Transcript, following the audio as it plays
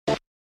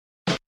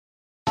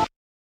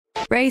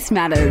Race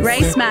matters.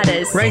 Race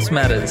matters. Race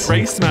matters.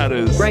 Race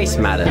matters. Race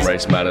matters.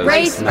 Race matters.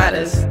 Race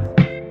matters.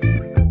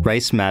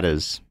 Race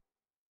matters.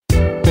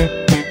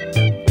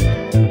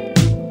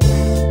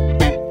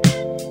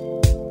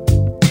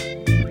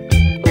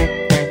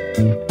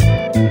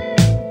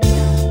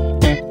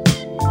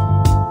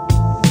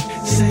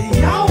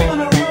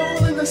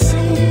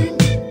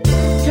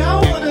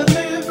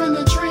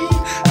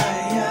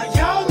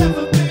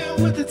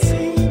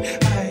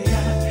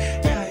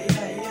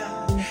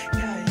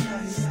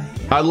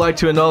 I'd like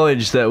to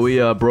acknowledge that we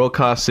are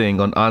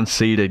broadcasting on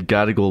unceded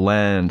Gadigal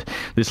land.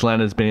 This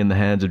land has been in the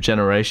hands of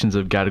generations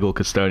of Gadigal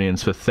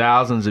custodians for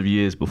thousands of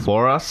years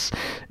before us,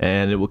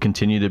 and it will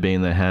continue to be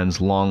in their hands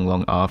long,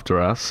 long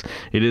after us.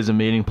 It is a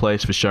meeting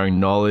place for sharing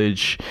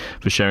knowledge,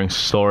 for sharing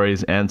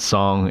stories and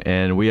song,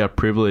 and we are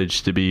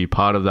privileged to be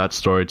part of that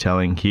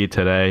storytelling here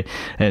today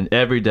and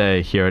every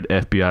day here at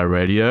FBI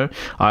Radio.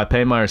 I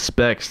pay my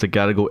respects to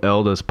Gadigal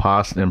elders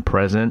past and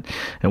present,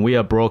 and we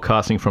are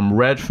broadcasting from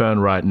Redfern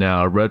right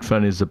now.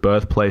 Redfern is the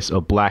birthplace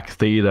of Black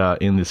theatre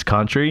in this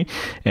country,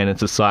 and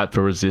it's a site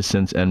for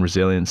resistance and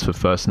resilience for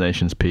First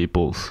Nations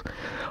peoples.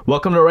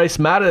 Welcome to Race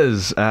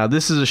Matters.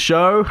 This is a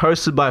show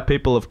hosted by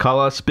people of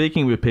colour,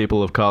 speaking with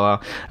people of colour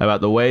about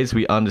the ways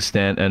we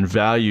understand and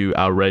value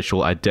our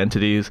racial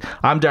identities.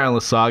 I'm Darren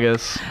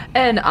Lasagas.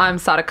 And I'm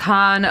Sada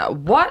Khan.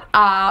 What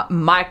are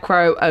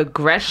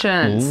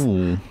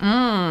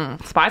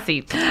microaggressions?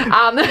 Spicy.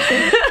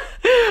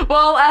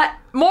 Well,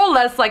 more or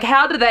less, like,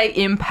 how do they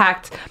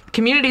impact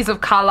communities of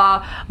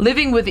colour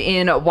living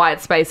within white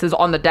spaces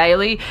on the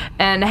daily,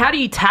 and how do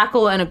you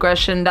tackle an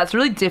aggression that's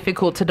really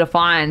difficult to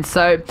define?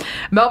 So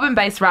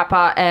Melbourne-based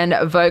rapper and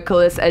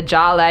vocalist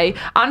Ajale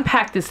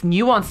unpacked this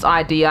nuanced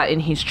idea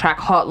in his track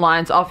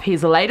Hotlines off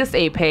his latest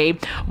EP,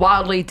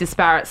 Wildly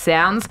Disparate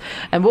Sounds,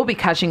 and we'll be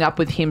catching up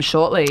with him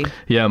shortly.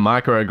 Yeah,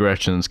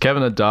 microaggressions.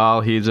 Kevin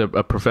Adal, he's a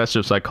professor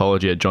of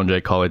psychology at John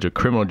Jay College of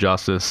Criminal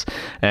Justice,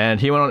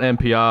 and he went on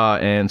NPR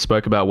and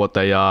spoke about what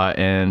they are,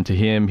 and to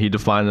him, he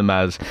defined them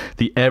as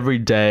the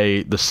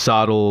everyday, the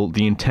subtle,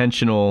 the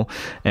intentional,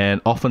 and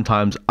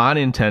oftentimes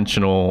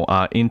unintentional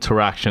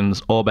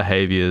interactions or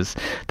behaviors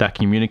that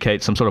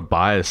communicate some sort of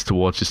bias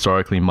towards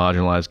historically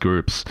marginalized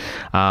groups.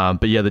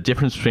 But yeah, the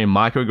difference between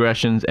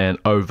microaggressions and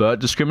overt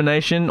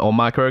discrimination or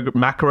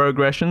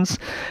macroaggressions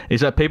is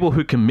that people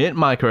who commit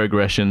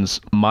microaggressions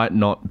might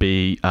not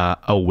be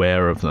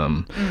aware of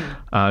them.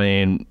 I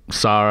mean,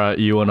 Sarah,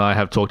 you and I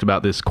have talked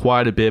about this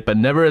quite a bit, but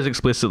never as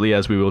explicitly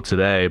as we will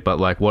today. But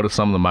like, what are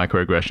some of the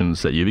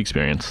microaggressions that you've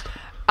experienced?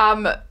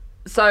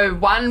 So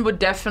one would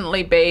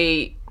definitely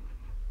be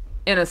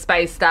in a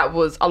space that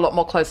was a lot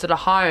more closer to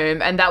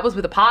home, and that was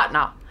with a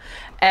partner.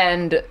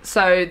 And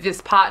so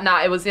this partner,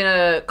 it was in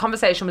a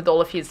conversation with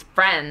all of his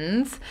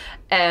friends,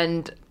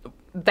 and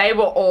they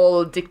were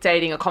all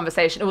dictating a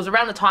conversation. It was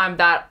around the time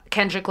that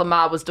Kendrick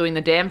Lamar was doing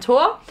the Damn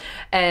tour,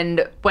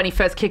 and when he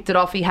first kicked it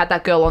off, he had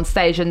that girl on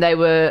stage, and they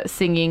were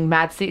singing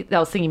Mad City. They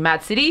were singing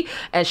Mad City,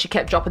 and she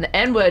kept dropping the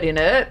N-word in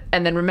it.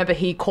 And then remember,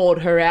 he called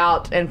her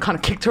out and kind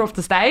of kicked her off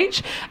the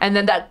stage, and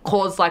then that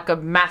caused like a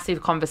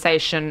massive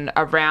conversation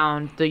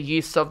around the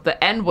use of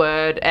the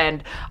N-word.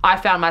 And I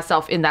found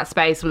myself in that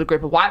space with a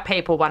group of white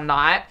people one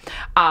night,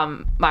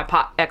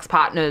 my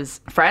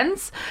ex-partner's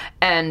friends,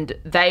 and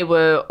they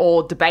were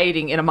all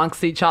debating in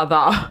amongst each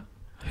other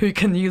who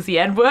can use the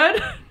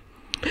N-word.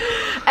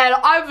 And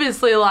I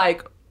obviously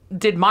like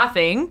did my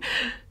thing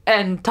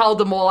and told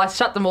them all, I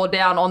shut them all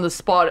down on the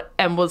spot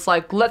and was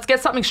like, let's get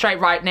something straight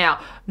right now.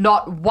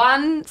 Not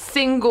one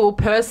single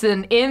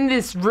person in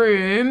this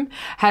room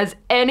has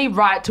any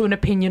right to an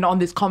opinion on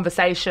this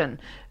conversation.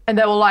 And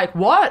they were like,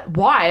 what?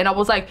 Why? And I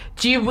was like,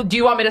 do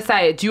you want me to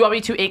say it? Do you want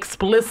me to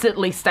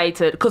explicitly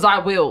state it? Because I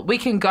will. We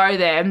can go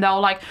there. And they were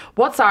like,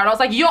 what, Sarah? And I was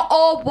like, you're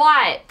all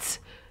white.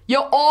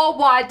 You're all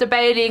white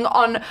debating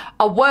on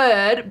a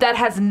word that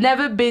has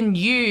never been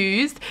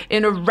used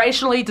in a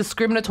racially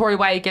discriminatory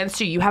way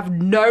against you. You have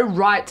no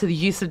right to the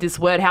use of this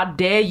word. How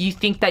dare you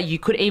think that you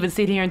could even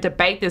sit here and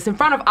debate this in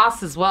front of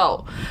us as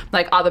well,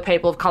 like other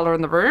people of colour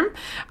in the room.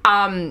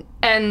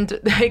 And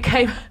they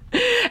came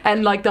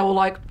and like they were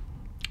like,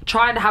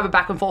 trying to have a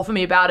back and forth with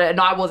me about it, and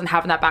I wasn't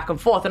having that back and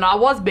forth, and I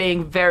was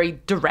being very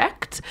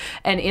direct.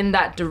 And in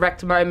that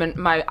direct moment,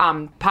 my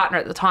partner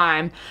at the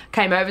time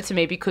came over to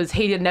me because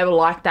he had never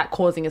liked that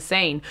causing a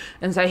scene,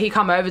 and so he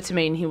come over to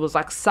me and he was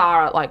like,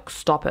 Sarah, like,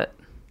 stop it.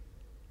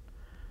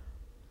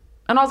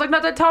 And I was like,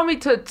 no, don't tell me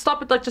to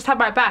stop it, like, just have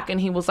my back.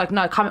 And he was like,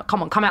 no, come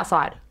on, come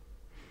outside.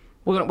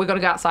 We're gonna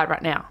go outside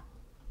right now.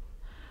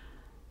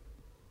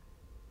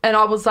 And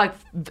I was like,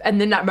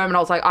 and in that moment, I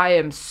was like, I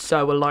am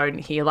so alone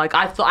here. Like,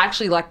 I thought,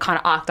 actually, like, kind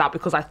of arced up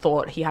because I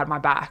thought he had my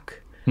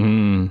back.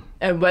 And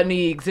when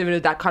he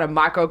exhibited that kind of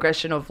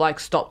microaggression of, like,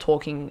 stop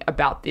talking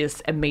about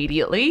this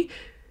immediately,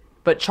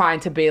 but trying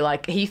to be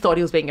like, he thought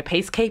he was being a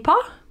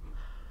peacekeeper.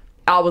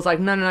 I was like,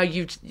 no,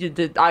 you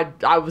did.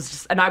 I was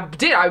just, and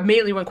I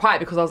immediately went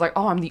quiet because I was like,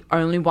 oh, I'm the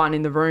only one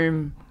in the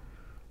room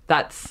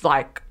that's,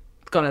 like,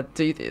 gonna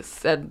do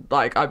this. And,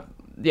 like,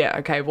 yeah,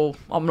 okay, well,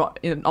 I'm not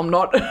I'm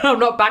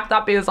not backed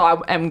up here, so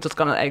I am just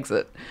gonna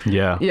exit.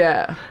 Yeah.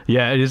 Yeah.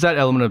 Yeah, it is that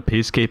element of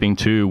peacekeeping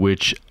too,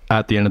 which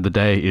at the end of the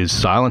day is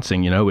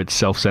silencing, it's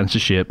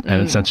self-censorship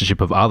and it's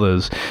censorship of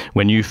others.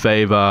 When you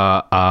favor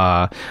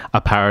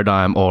a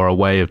paradigm or a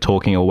way of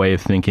talking, a way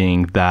of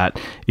thinking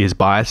that is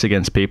biased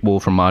against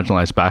people from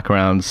marginalized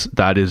backgrounds,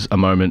 that is a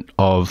moment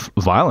of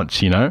violence,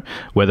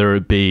 whether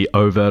it be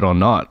overt or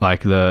not.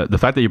 Like the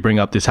fact that you bring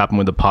up this happened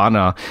with a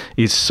partner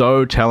is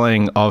so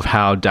telling of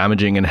how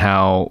damaging and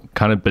how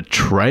kind of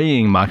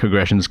betraying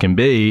microaggressions can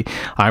be.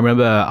 I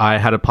remember I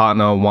had a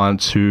partner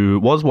once who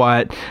was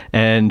white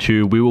and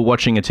who we were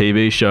watching a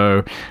TV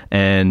show,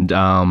 and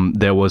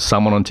there was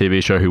someone on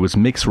TV show who was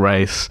mixed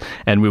race,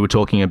 and we were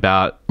talking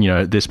about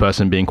this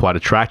person being quite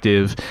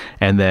attractive,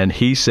 and then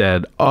he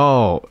said,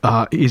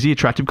 is he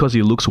attractive because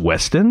he looks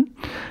Western?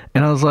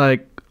 And I was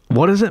like,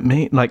 what does it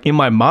mean? Like, in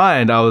my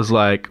mind, I was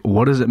like,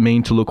 what does it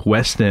mean to look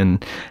Western?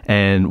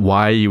 And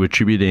why are you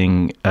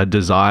attributing a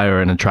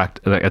desire and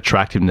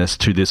attractiveness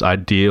to this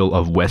ideal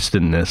of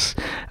Westernness?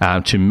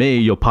 To me,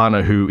 your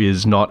partner who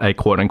is not a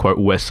quote unquote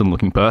Western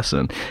looking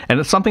person.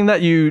 And it's something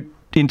that you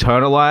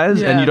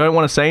internalize and you don't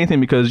want to say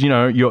anything because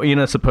you're in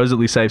a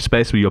supposedly safe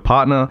space with your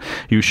partner.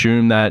 You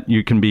assume that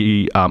you can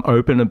be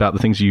open about the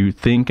things you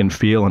think and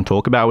feel and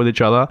talk about with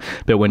each other,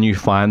 but when you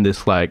find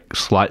this like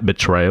slight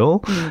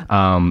betrayal,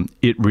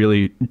 it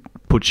really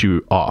puts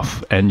you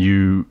off and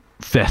you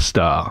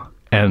fester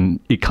and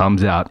it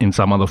comes out in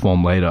some other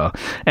form later.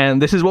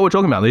 And this is what we're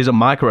talking about. These are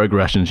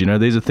microaggressions,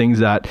 these are things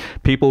that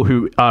people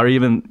who are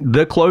even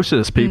the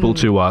closest people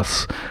to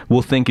us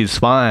will think is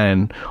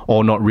fine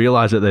or not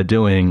realize that they're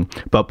doing,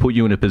 but put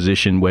you in a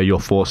position where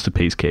you're forced to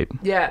peacekeep.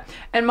 Yeah.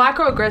 And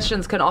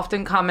microaggressions can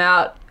often come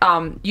out,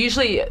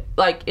 usually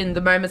like in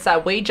the moments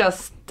that we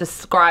just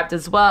described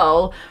as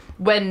well,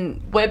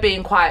 when we're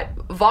being quite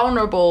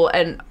vulnerable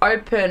and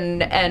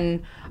open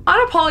and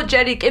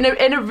unapologetic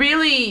in a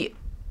really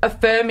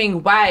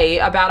affirming way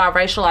about our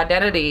racial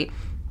identity,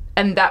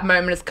 and that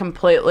moment is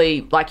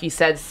completely, like you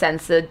said,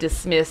 censored,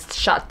 dismissed,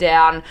 shut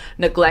down,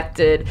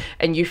 neglected,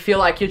 and you feel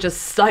like you're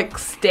just like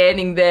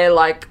standing there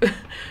like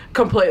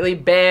completely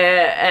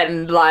bare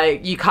and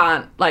like you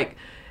can't like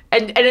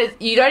and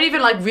you don't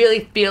even like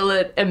really feel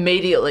it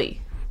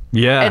immediately.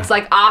 Yeah, it's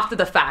like after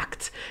the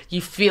fact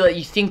you feel it,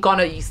 you think on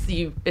it,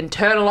 you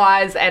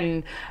internalize,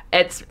 and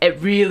it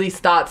really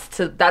starts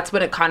to, that's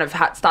when it kind of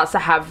starts to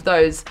have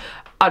those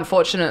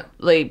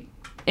unfortunately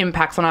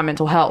impacts on our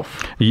mental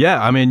health.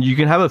 Yeah, I mean, you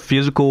can have a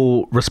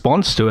physical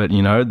response to it.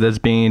 There's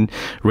been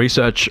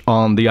research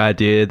on the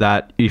idea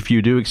that if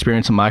you do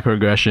experience a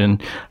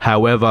microaggression,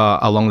 however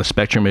along the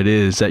spectrum it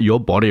is, that your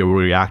body will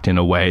react in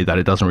a way that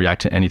it doesn't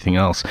react to anything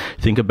else.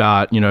 Think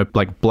about,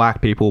 like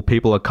black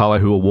people of color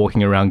who are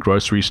walking around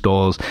grocery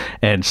stores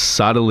and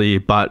subtly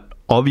but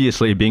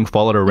obviously being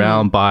followed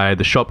around by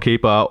the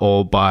shopkeeper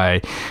or by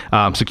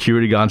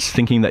security guards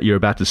thinking that you're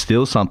about to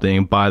steal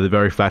something by the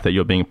very fact that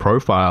you're being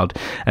profiled.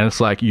 And it's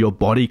like your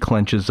body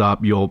clenches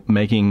up, you're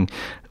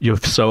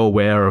so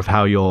aware of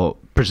how you're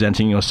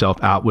presenting yourself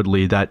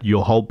outwardly that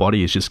your whole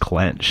body is just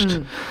clenched.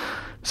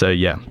 So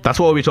yeah, that's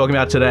what we'll be talking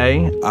about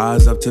today.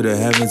 Eyes up to the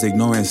heavens,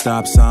 ignoring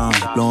stop signs,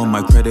 blowing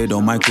my credit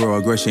on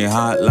microaggression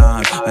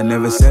hotlines. I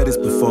never said this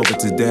before, but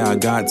today I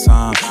got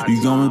time.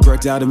 You gon'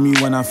 regret out of me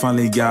when I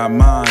finally got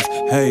mine.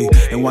 Hey,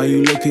 and while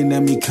you looking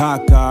at me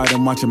cockeyed,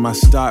 I'm watching my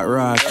stock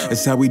rise.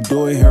 That's how we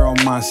do it here on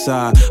my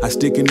side. I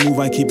stick and move,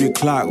 I keep it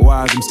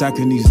clockwise. I'm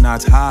stacking these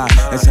knots high.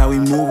 That's how we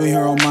moving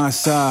here on my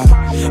side.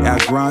 I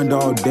grind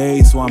all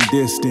day, so I'm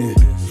distant.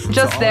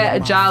 Just there,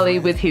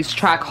 Ajali with his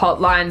track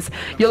Hotlines.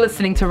 You're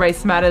listening to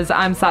Race Matters.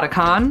 I'm Sada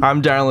Khan.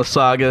 I'm Darren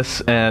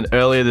Lasagas, and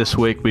earlier this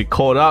week we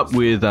caught up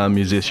with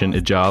musician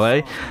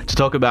Ajali to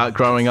talk about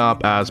growing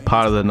up as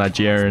part of the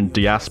Nigerian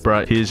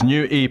diaspora, his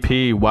new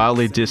EP,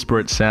 Wildly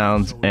Disparate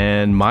Sounds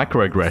and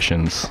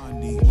Microaggressions.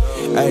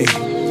 Hey,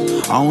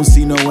 I don't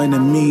see no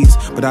enemies,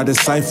 but I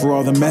decipher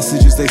all the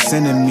messages they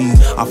sending me.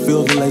 I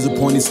feel the laser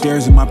pointed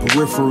stares in my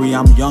periphery.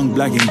 I'm young,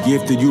 black, and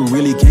gifted. You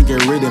really can't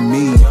get rid of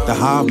me. The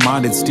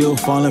hive-minded still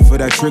falling for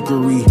that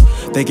trickery.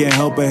 They can't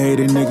help but hate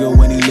a nigga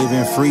when he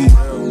living free.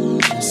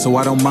 So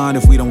I don't mind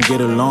if we don't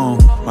get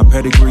along. My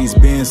pedigree's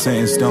been set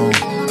in stone.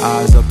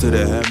 Eyes up to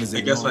the heavens.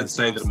 I guess I'd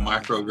say that a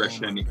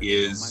microaggression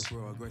is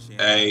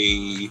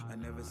a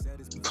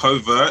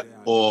covert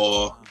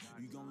or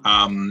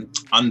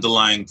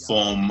underlying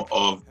form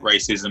of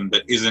racism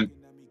that isn't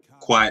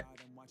quite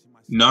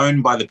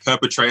known by the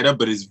perpetrator,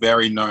 but is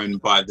very known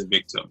by the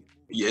victim.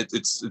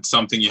 It's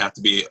something you have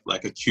to be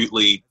like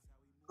acutely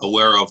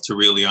aware of to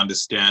really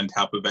understand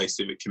how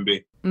pervasive it can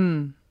be.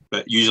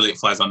 But usually it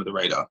flies under the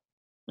radar.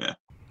 Yeah.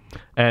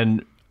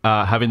 And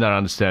having that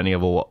understanding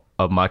of what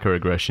a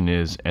microaggression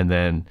is, and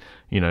then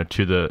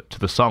to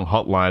the song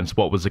Hotlines,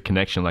 what was the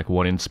connection? Like,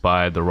 what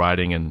inspired the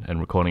writing and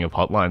recording of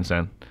Hotlines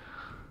then?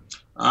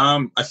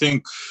 I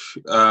think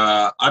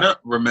I don't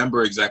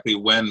remember exactly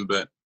when,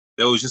 but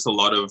there was just a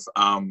lot of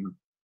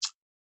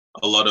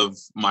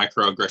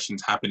microaggressions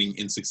happening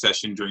in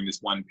succession during this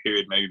one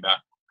period, maybe about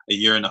a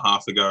year and a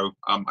half ago.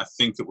 I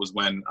think it was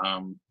when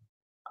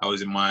I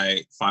was in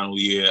my final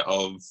year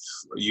of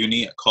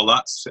uni at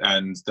Collarts,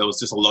 and there was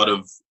just a lot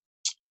of,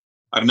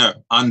 I don't know,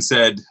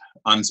 unsaid,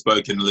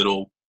 unspoken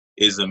little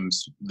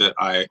isms that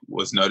I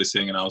was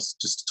noticing, and I was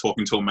just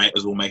talking to a mate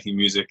as we were making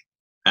music,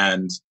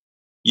 and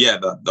yeah,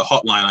 the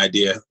hotline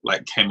idea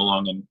like came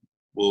along, and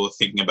we were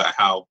thinking about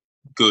how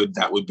good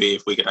that would be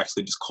if we could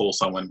actually just call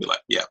someone and be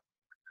like, yeah,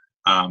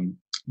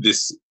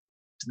 this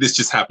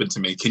just happened to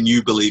me. Can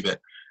you believe it?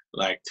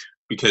 Like,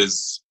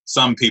 because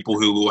some people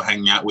who we were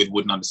hanging out with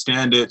wouldn't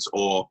understand it,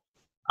 or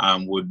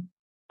would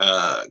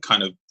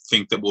kind of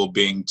think that we're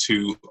being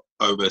too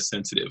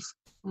oversensitive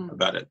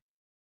about it.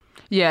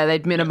 Yeah,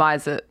 they'd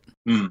minimize it.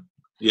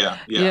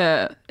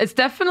 Yeah. It's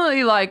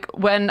definitely like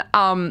when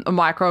a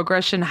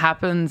microaggression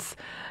happens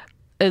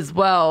as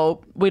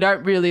well, we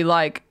don't really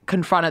like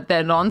confront it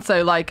then on.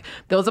 So like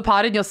there was a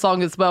part in your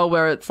song as well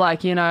where it's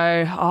like, you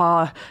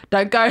know,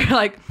 don't go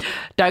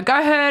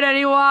hurt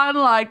anyone,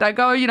 like don't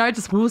go, you know,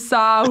 just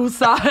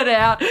woosah it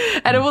out.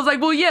 And it was like,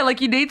 well, yeah, like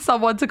you need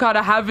someone to kind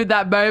of have in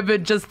that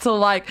moment just to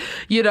like,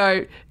 you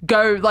know,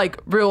 go like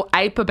real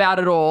ape about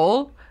it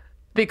all.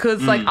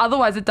 Because like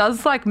otherwise it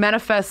does like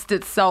manifest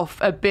itself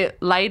a bit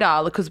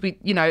later, because we,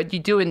 you know, you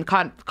do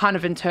kind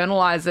of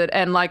internalize it.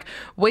 And like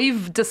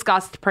we've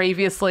discussed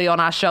previously on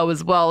our show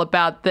as well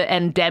about the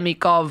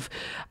endemic of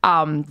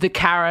the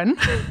Karen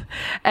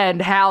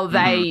and how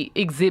they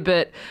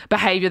exhibit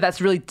behavior that's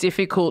really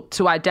difficult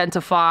to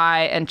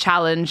identify and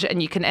challenge,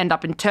 and you can end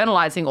up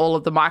internalizing all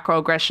of the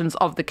microaggressions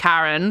of the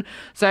Karen.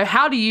 So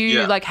how do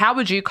you like, how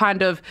would you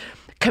kind of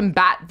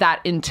combat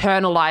that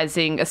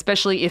internalizing,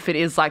 especially if it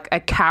is like a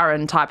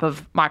Karen type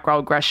of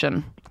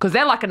microaggression, because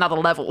they're like another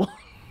level?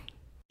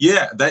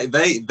 Yeah,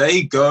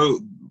 they go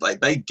like,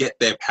 they get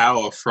their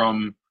power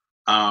from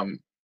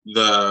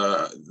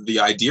the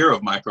idea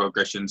of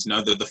microaggressions. You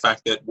know, the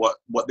fact that what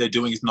they're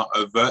doing is not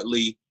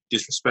overtly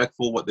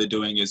disrespectful. What they're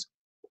doing is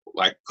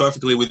like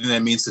perfectly within their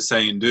means to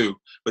say and do,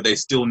 but they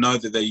still know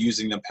that they're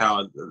using their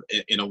power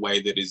in a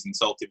way that is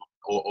insulting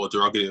or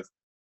derogative.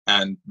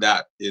 And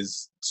that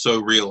is so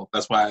real.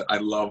 That's why I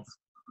love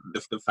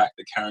the fact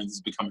that Karen's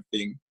has become a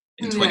thing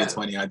in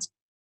 2020. I'd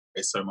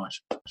say so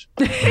much.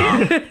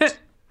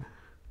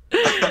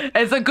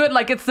 It's a good,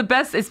 like, it's the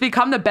best, it's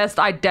become the best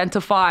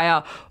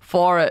identifier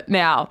for it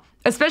now.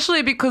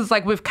 Especially because,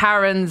 like, with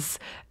Karens,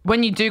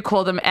 when you do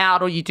call them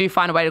out or you do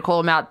find a way to call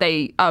them out,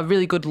 they are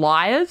really good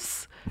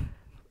liars.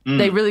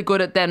 They're really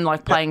good at then,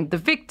 like, playing the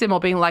victim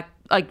or being, like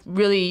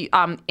really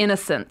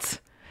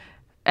innocent.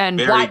 And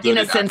Very white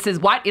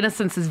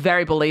innocence is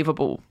very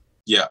believable.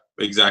 Yeah,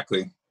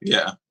 exactly.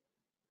 Yeah,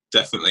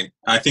 definitely.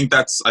 I think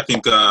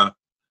the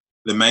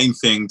main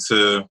thing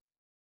to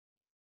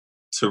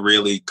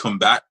really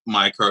combat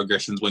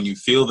microaggressions when you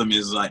feel them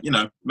is like, you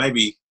know,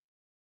 maybe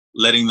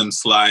letting them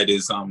slide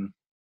is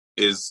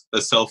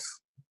a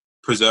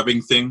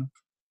self-preserving thing.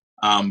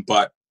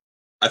 But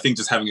I think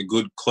just having a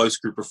good close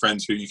group of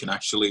friends who you can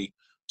actually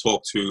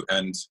talk to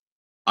and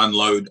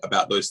unload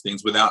about those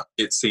things without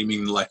it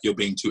seeming like you're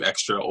being too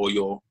extra or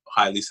you're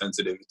highly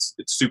sensitive. It's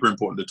super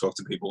important to talk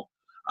to people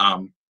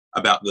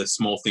about the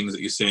small things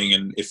that you're seeing.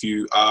 And if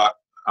you are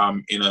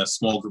in a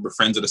small group of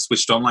friends that are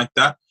switched on like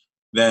that,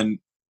 then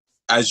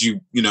as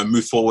you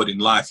move forward in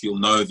life, you'll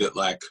know that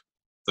like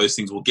those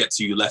things will get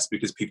to you less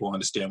because people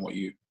understand what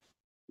you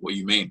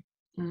mean.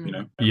 You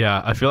know?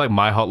 Yeah, I feel like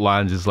my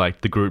hotlines is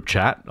like the group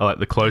chat, or like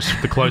the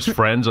close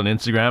friends on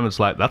Instagram. It's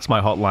like, that's my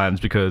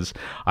hotlines, because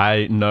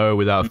I know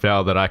without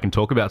fail that I can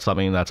talk about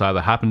something that's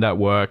either happened at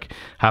work,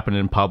 happened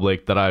in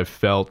public, that I've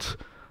felt,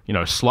 you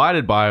know,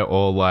 slighted by,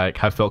 or like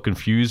have felt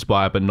confused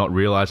by, but not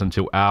realized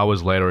until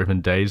hours later or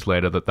even days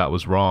later that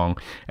was wrong.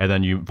 And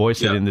then you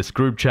voice it in this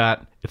group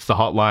chat. It's the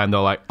hotline.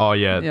 They're like, oh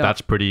yeah, that's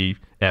pretty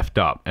effed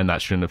up and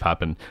that shouldn't have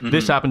happened.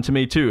 This happened to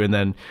me too. And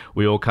then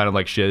we all kind of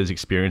like share these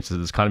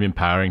experiences. It's kind of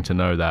empowering to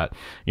know that,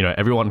 you know,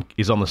 everyone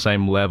is on the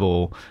same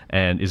level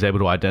and is able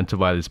to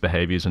identify these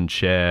behaviors and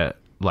share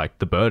like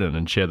the burden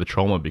and share the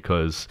trauma,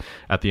 because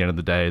at the end of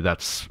the day,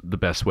 that's the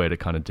best way to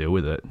kind of deal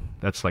with it.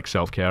 That's like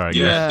self-care, I guess.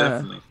 Yeah,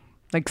 definitely.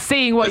 Like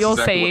seeing what you're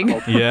seeing.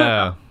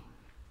 Yeah,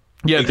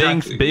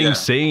 Exactly, being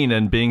seen,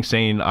 and being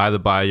seen either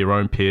by your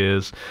own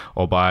peers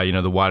or by, you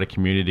know, the wider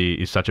community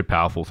is such a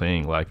powerful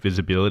thing. Like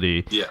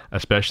visibility,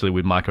 especially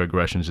with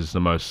microaggressions, is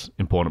the most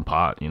important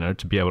part, you know,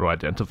 to be able to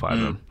identify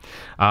them.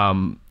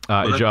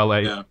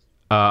 Ijale,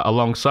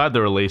 alongside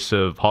the release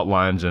of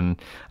Hotlines and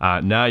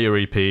now your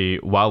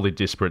EP, Wildly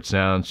Disparate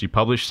Sounds, you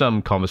published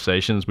some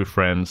conversations with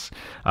friends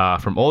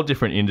from all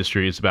different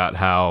industries about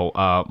how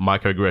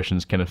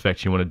microaggressions can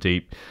affect you on a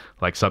deep,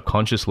 like,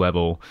 subconscious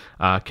level.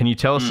 Can you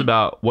tell us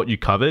about what you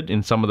covered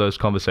in some of those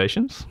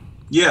conversations?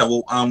 Yeah,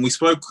 well, we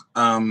spoke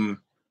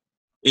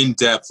in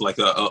depth, like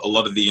a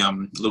lot of the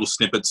little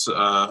snippets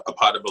are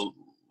part of a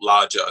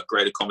larger,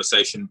 greater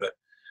conversation. But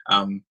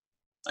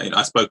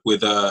I spoke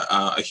with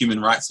a human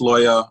rights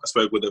lawyer. I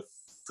spoke with a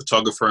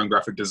photographer and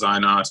graphic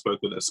designer. I spoke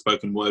with a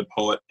spoken word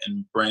poet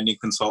and branding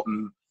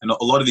consultant. And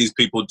a lot of these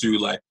people do,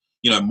 like,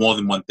 you know, more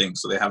than one thing.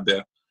 So they have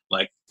their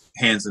like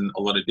hands in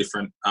a lot of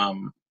different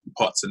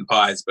pots and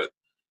pies. But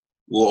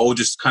we're all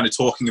just kind of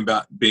talking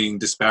about being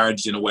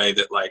disparaged in a way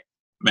that like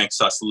makes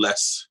us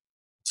less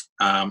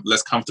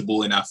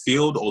comfortable in our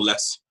field, or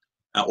less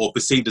or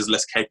perceived as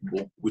less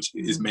capable, which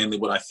is mainly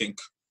what I think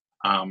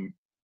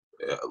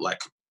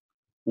like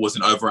was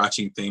an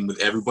overarching theme with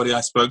everybody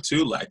I spoke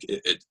to. Like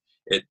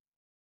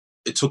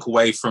it took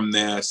away from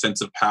their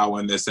sense of power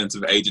and their sense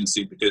of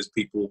agency, because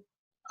people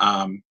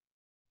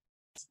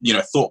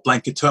thought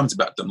blanket terms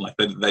about them. Like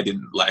they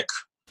didn't, like,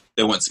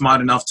 they weren't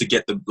smart enough to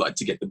get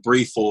the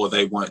brief, or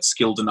they weren't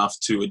skilled enough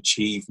to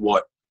achieve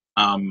what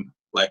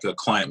like a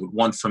client would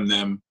want from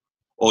them,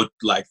 or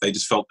like they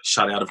just felt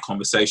shut out of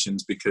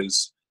conversations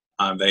because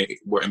they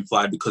were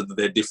implied, because of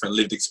their different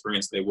lived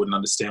experience, they wouldn't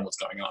understand what's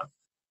going on.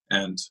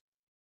 And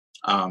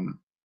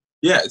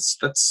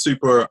that's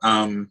super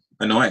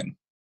annoying.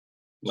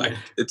 Like,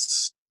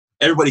 it's,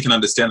 everybody can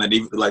understand that,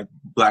 even like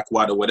black,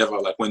 white, or whatever.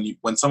 Like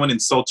when someone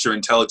insults your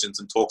intelligence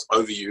and talks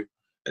over you,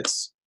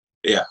 it's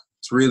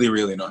really,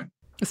 really annoying.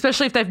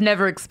 Especially if they've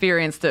never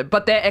experienced it,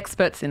 but they're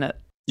experts in it.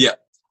 Yeah,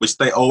 which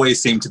they always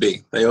seem to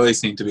be. They always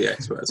seem to be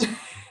experts.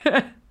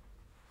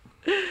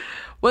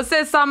 Was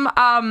there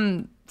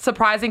some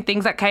surprising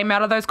things that came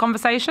out of those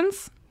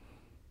conversations?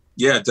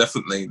 Yeah,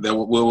 definitely. We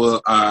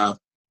were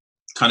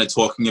kind of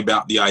talking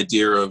about the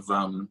idea of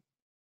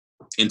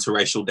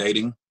interracial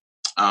dating,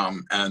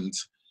 and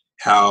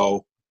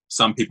how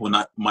some people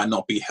might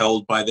not be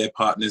held by their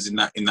partners in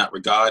that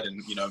regard,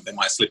 and they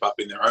might slip up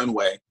in their own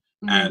way.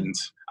 And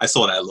I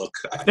saw that look.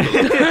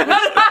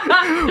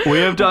 We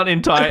have done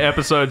entire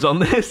episodes on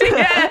this.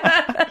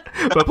 Yeah.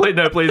 But please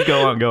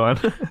go on.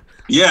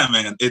 Yeah,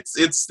 man,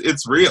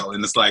 it's real,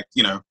 and it's like,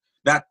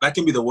 that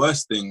can be the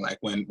worst thing. Like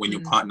when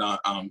your partner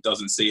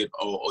doesn't see it,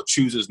 or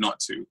chooses not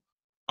to,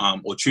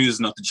 or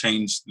chooses not to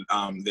change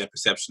their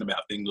perception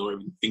about things, or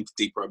even think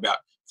deeper about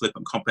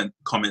flippant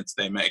comments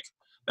they make.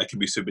 That can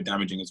be super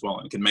damaging as well,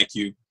 and can make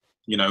you,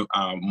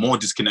 more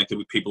disconnected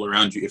with people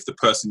around you if the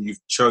person you've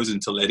chosen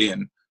to let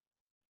in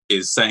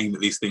is saying that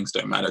these things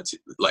don't matter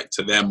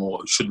to them,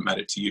 or shouldn't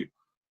matter to you.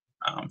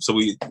 So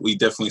we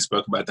definitely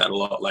spoke about that a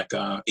lot. Like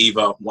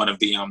Eva, one of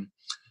the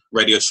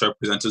radio show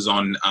presenters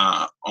on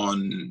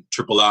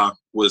Triple R,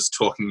 was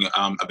talking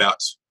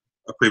about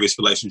a previous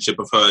relationship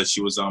of hers.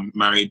 She was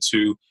married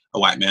to a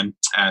white man,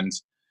 and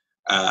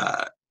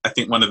I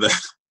think one of the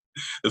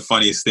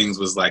funniest things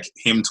was like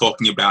him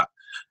talking about,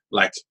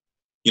 like,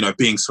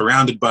 being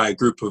surrounded by a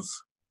group of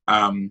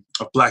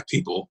black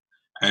people.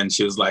 And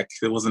she was like,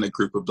 there wasn't a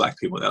group of black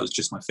people. That was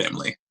just my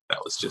family.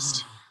 That was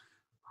just...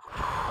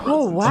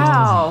 Oh,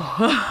 wow.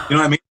 You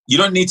know what I mean? You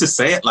don't need to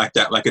say it like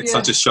that. Like, it's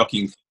such a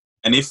shocking...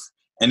 And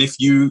if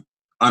you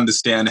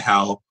understand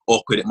how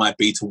awkward it might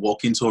be to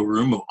walk into a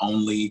room of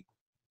only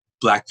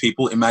black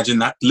people, imagine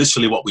that.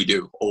 Literally what we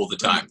do all the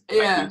time.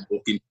 Yeah. Like, we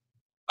walk into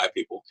black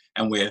people,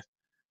 and we're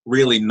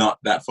really not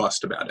that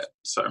fussed about it.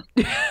 So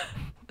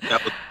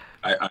that was...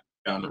 I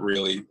found it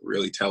really,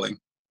 really telling.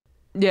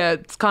 Yeah,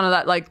 it's kind of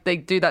that, like, they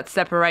do that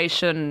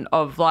separation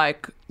of,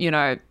 like,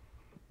 the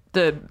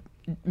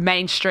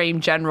mainstream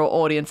general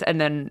audience, and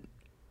then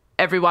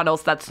everyone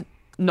else that's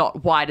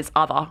not white is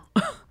other.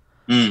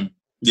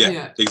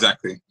 Yeah,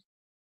 exactly.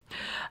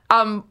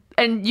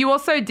 And you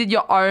also did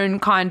your own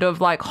kind of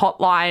like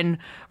hotline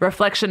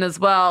reflection as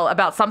well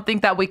about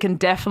something that we can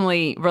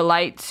definitely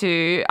relate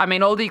to. I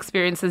mean, all the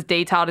experiences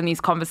detailed in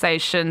these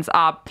conversations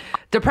are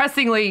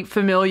depressingly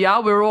familiar.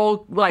 We're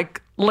all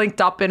like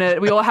linked up in it.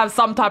 We all have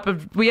some type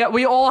of,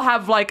 we all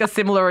have like a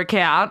similar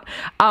account.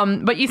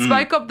 But you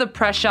spoke of the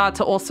pressure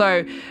to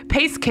also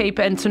peacekeep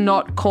and to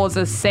not cause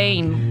a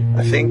scene.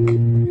 I think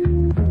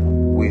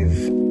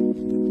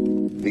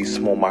with these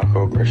small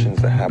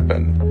microaggressions that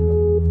happen,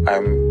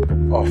 I'm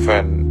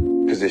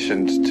often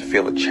positioned to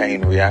feel a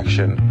chain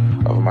reaction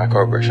of a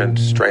microaggression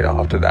straight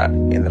after that,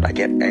 in that I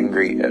get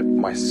angry at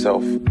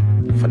myself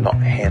for not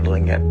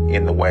handling it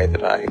in the way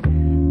that I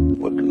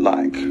would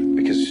like,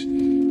 because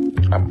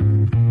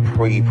I'm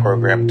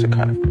pre-programmed to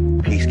kind of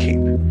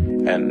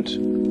peacekeep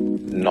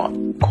and not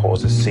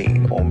cause a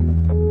scene or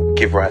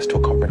give rise to a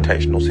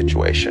confrontational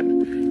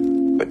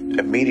situation. But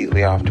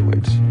immediately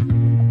afterwards,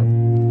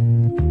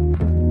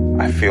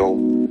 I feel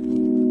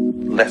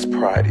less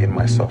pride in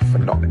myself for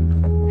not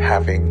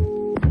having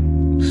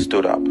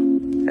stood up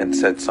and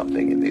said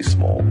something in these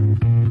small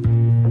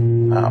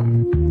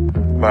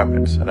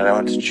moments. And I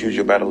don't want to choose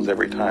your battles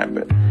every time,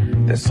 but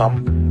there's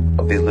some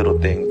of these little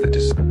things that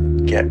just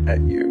get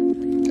at you,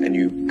 and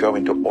you go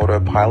into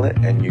autopilot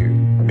and you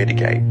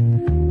mitigate,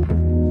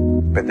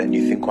 but then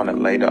you think on it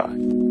later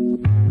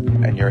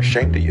and you're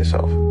ashamed of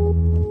yourself.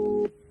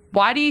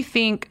 Why do you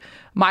think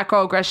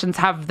microaggressions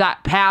have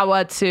that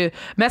power to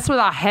mess with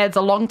our heads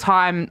a long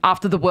time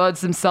after the words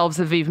themselves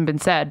have even been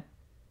said?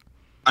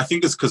 I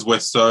think it's because we're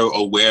so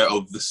aware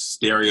of the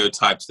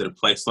stereotypes that are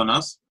placed on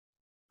us.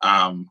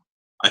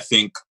 I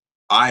think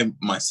I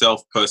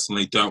myself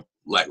personally don't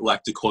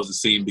like to cause a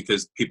scene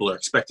because people are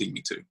expecting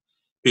me to.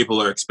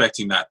 People are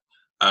expecting that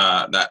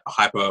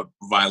hyper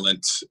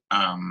violent,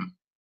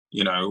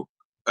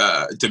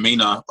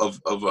 demeanor of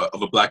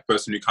a black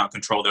person who can't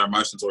control their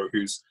emotions, or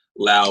who's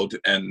loud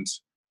and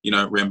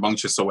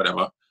rambunctious or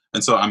whatever.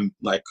 And so I'm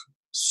like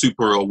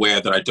super aware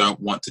that I don't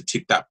want to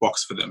tick that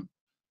box for them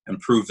and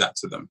prove that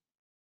to them.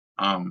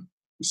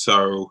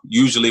 So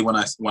usually when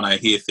I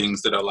hear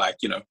things that are like,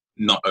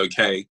 not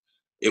okay,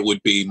 it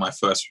would be my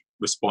first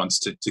response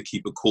to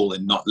keep it cool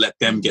and not let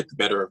them get the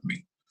better of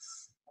me.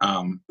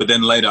 But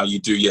then later you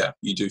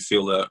do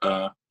feel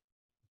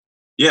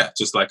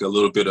just like a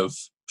little bit of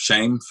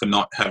shame for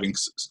not having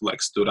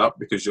like stood up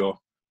because you're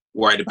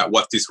worried about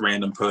what this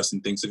random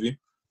person thinks of you,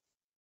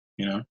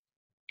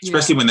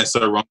 especially when they're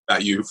so wrong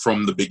about you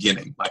from the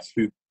beginning. Like,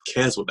 who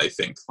cares what they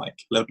think? Like,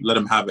 let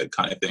them have it,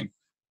 kind of thing.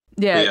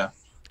 Yeah.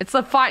 It's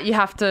a fight you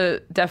have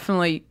to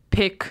definitely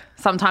pick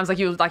sometimes, like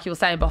you were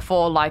saying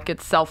before, like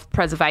it's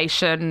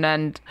self-preservation,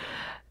 and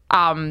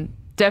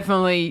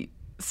definitely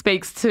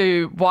speaks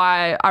to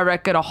why I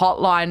reckon a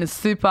hotline is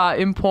super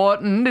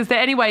important. Is there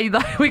any way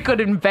that we could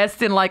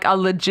invest in like a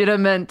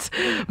legitimate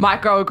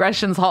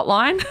microaggressions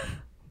hotline?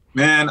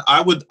 Man,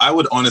 I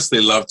would honestly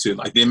love to.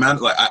 Like, the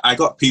amount, like I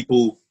got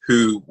people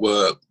who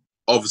were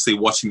obviously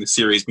watching the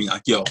series being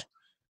like, yo,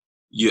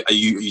 are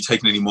you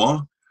taking any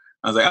more?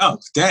 I was like, oh,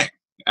 dang.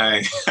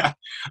 I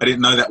didn't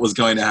know that was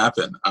going to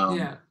happen.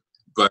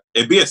 But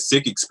it'd be a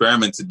sick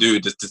experiment to do,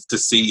 just to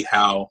see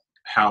how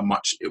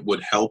much it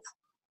would help,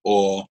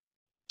 or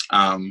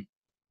how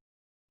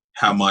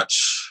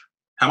much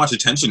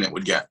attention it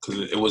would get,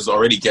 because it was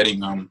already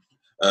getting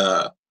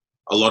a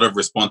lot of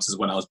responses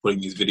when I was putting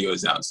these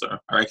videos out. So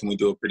I reckon we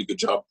do a pretty good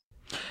job.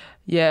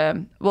 Yeah.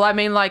 Well, I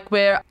mean, like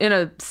we're in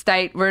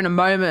a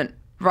moment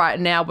right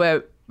now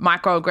where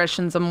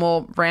microaggressions are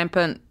more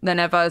rampant than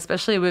ever,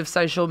 especially with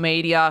social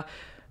media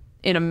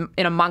in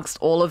amongst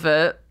all of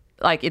it.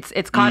 Like it's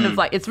kind of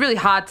like, it's really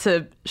hard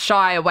to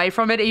shy away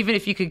from it. Even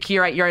if you could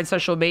curate your own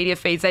social media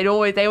feeds, they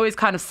always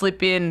kind of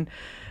slip in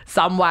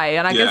some way.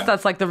 And I guess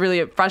that's like the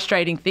really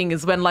frustrating thing,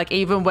 is when like,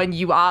 even when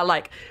you are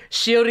like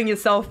shielding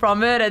yourself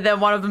from it and then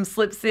one of them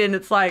slips in,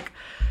 it's like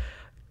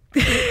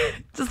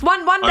just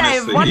one day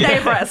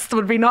of rest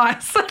would be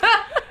nice.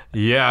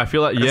 Yeah, I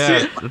feel like,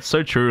 it's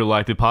so true.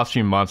 Like the past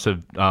few months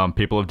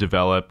people have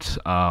developed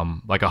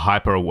like a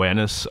hyper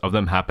awareness of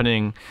them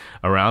happening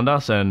around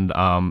us. And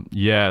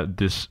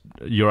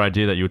your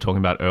idea that you were talking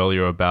about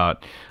earlier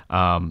about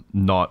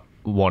not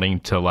wanting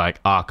to like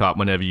arc up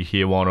whenever you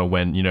hear one, or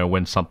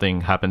when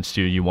something happens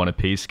to you, you want to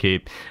peace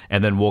keep,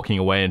 and then walking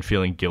away and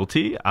feeling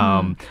guilty.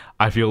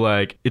 I feel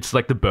like it's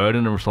like the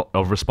burden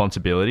of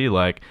responsibility.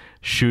 Like,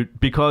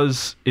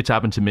 because it's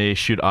happened to me,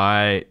 should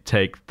I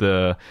take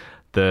the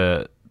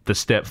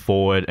step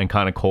forward and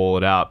kind of call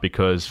it out?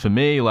 Because for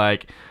me,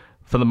 like,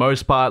 for the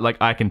most part, like,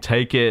 I can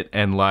take it,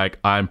 and like,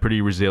 I'm pretty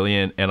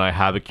resilient, and I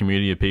have a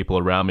community of people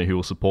around me who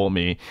will support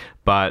me.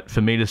 But for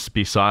me to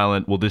be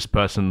silent, will this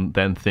person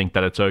then think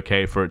that it's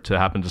okay for it to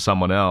happen to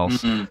someone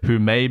else who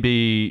may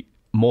be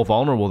more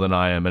vulnerable than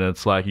I am? And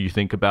it's like, you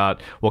think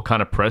about what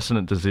kind of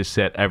precedent does this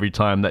set every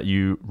time that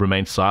you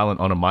remain silent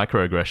on a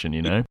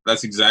microaggression,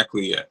 That's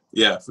exactly it.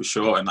 Yeah, for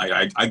sure. And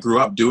like, I grew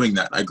up doing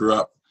that. I grew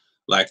up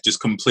like just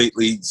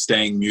completely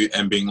staying mute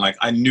and being like,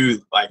 I knew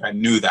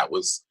that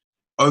was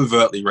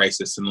overtly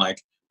racist. And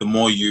like, the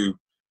more you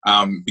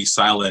be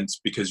silent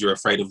because you're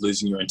afraid of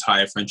losing your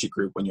entire friendship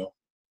group when you're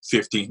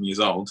 15 years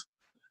old,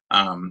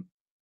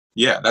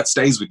 that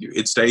stays with you.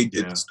 It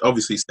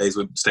obviously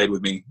stayed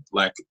with me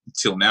like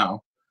till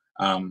now.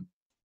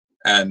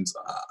 And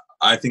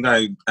I think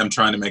I am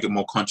trying to make a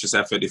more conscious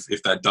effort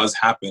if that does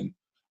happen,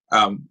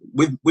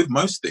 with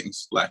most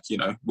things, like,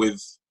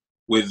 with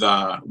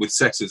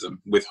sexism,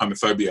 with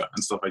homophobia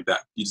and stuff like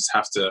that. You just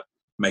have to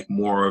make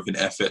more of an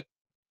effort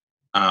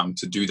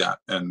to do that.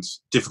 And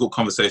difficult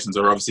conversations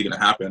are obviously going to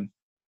happen.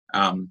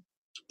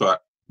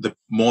 But the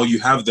more you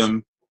have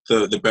them,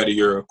 the better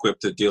you're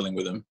equipped at dealing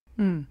with them.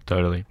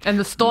 Totally. And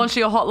the stauncher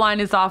your hotline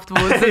is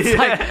afterwards. It's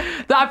like,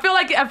 I feel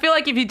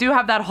like if you do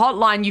have that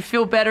hotline, you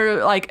feel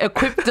better, like,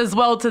 equipped as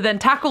well to then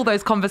tackle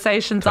those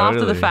conversations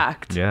after the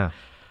fact. Yeah.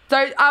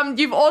 So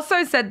you've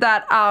also said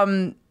that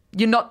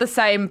you're not the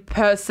same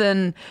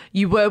person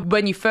you were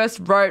when you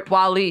first wrote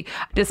Wildly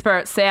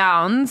Disparate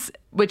Sounds,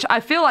 which I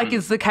feel like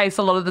is the case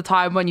a lot of the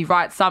time when you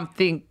write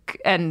something,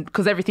 and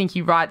because everything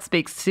you write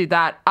speaks to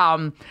that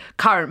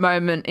current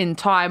moment in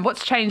time.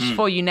 What's changed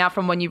for you now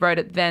from when you wrote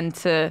it then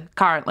to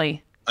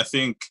currently? I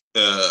think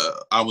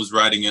I was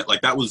writing it,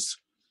 like, that was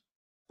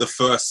the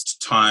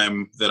first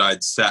time that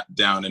I'd sat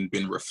down and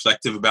been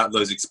reflective about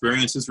those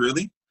experiences,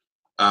 really.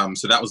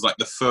 So that was like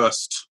the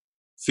first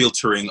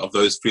filtering of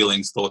those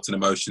feelings, thoughts, and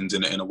emotions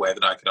in a way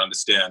that I could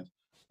understand.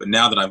 But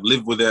now that I've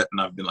lived with it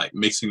and I've been like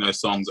mixing those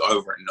songs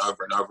over and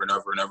over and over and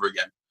over and over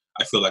again,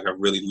 I feel like I've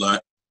really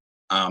learnt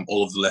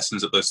all of the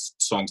lessons that those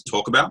songs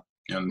talk about.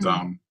 And,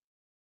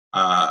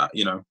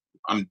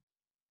 I'm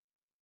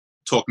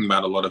talking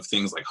about a lot of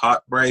things like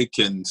heartbreak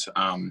and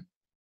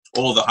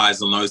all the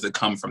highs and lows that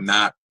come from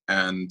that,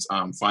 and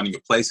finding a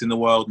place in the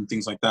world and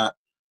things like that.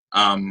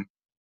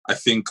 I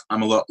think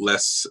I'm a lot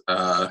less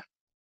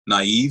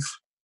naive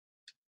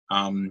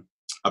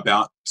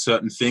about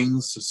certain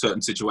things, certain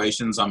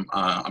situations.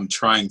 I'm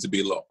trying to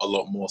be a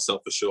lot more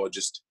self-assured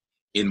just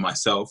in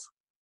myself.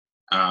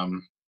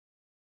 And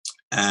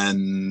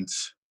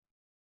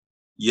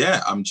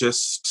yeah, I'm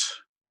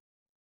just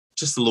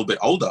a little bit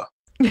older.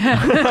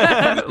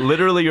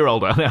 Literally, you're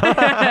older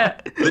now.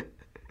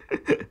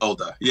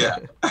 Older, yeah.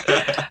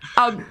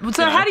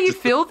 So how do you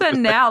feel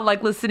then now,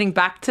 like listening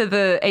back to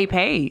the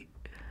EP?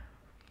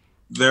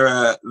 There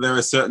are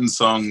certain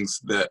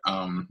songs that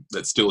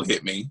that still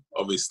hit me,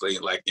 obviously,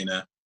 like in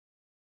a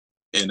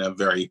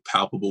very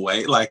palpable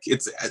way. Like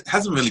it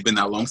hasn't really been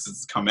that long since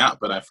it's come out,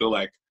 but I feel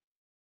like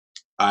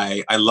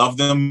I love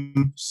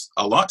them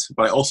a lot,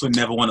 but I also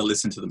never want to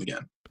listen to them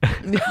again.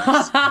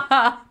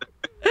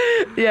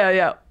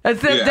 Yeah.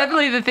 It's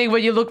definitely the thing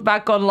when you look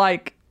back on,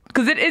 like,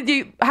 because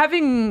you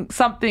having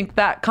something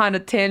that kind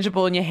of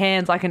tangible in your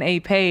hands, like an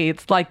EP,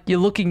 it's like you're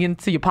looking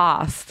into your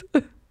past.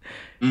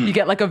 You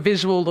get like a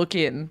visual look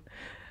in.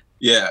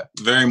 Yeah,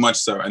 very much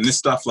so. And this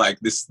stuff, like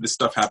this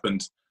stuff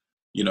happened,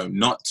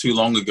 not too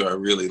long ago,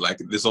 really. Like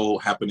this all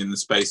happened in the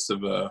space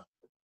of a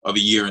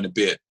year and a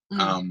bit.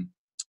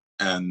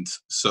 And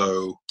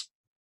so,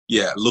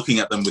 yeah, looking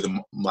at them with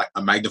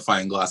a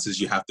magnifying glass, as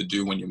you have to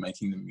do when you're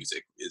making the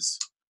music,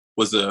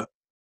 was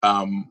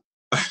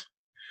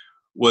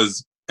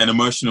an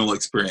emotional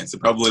experience.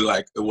 It probably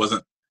it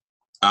wasn't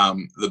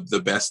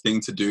the best thing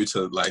to do,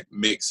 to like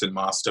mix and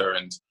master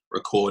and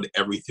record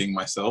everything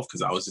myself,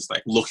 because I was just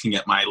like looking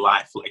at my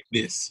life like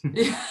this,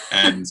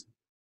 and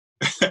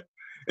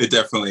it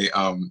definitely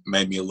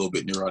made me a little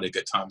bit neurotic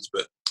at times.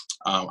 But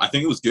I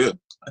think it was good.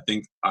 I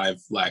think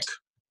I've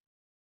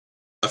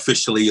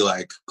officially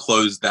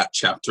closed that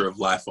chapter of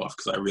life off,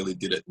 because I really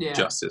did it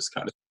justice,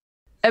 kind of.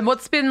 And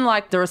what's been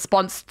like the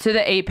response to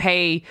the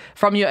EP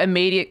from your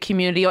immediate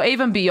community, or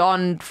even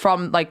beyond,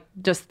 from like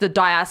just the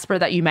diaspora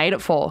that you made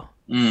it for?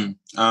 In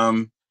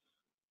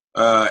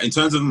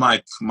terms of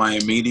my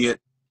immediate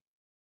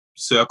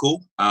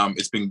circle,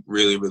 it's been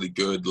really, really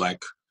good.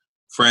 Like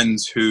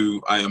friends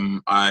who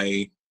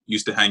I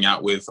used to hang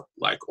out with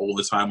like all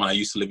the time when I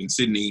used to live in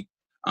Sydney,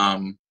 got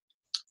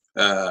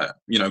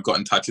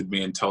in touch with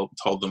me and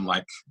told them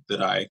like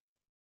that I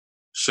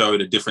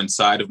showed a different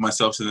side of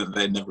myself, so that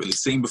they'd never really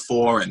seen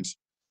before, and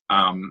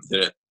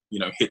that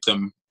it, hit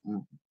them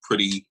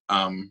pretty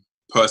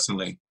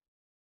personally,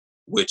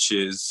 which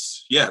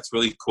is, it's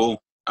really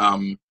cool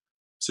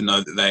to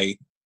know that they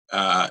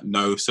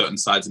know certain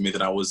sides of me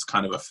that I was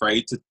kind of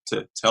afraid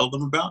to tell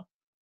them about.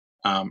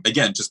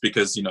 Again, just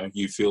because,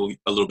 you feel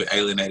a little bit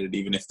alienated,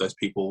 even if those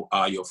people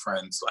are your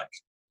friends, like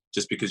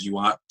just because you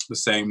aren't the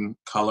same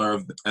color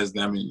as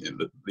them, and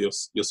your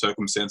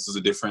circumstances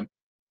are different.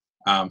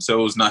 So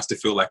it was nice to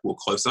feel like we're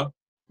closer.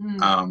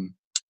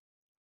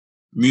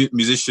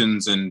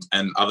 Musicians and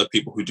other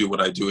people who do what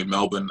I do in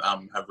Melbourne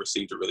have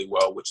received it really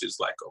well, which is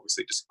like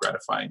obviously just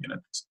gratifying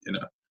in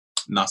a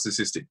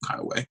narcissistic kind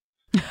of way.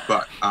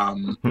 But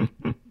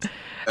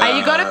hey,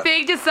 you got to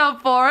feed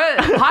yourself for it.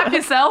 Hype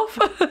yourself.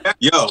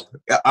 Yo,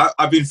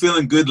 I've been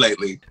feeling good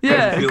lately.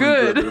 Yeah,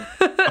 good.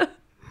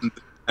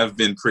 Have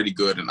been pretty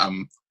good, and I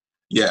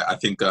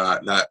think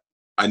that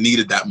I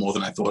needed that more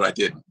than I thought I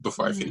did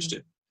before I finished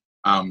it.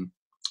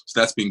 So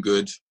that's been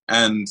good,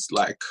 and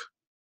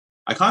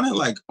I kind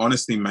of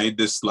honestly made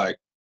this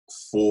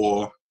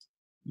for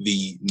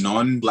the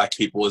non-black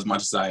people as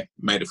much as I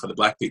made it for the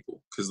black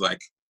people, because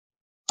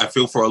I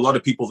feel for a lot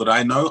of people that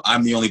I know,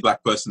 I'm the only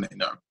black person they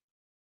know.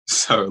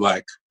 So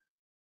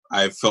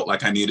I felt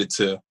like I needed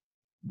to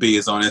be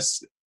as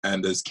honest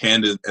and as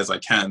candid as I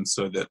can,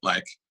 so that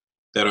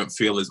they don't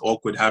feel as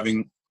awkward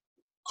having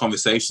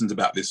conversations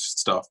about this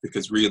stuff,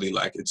 because really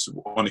it's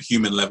on a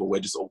human level, we're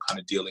just all kind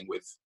of dealing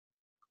with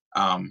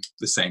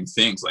the same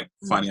things,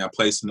 finding our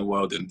place in the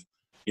world, and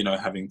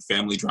having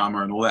family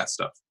drama and all that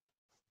stuff.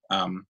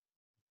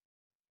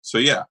 So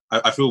yeah,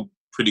 I feel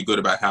pretty good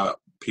about how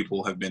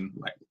people have been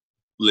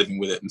living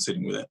with it and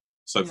sitting with it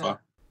so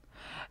far.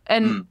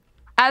 And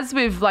as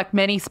with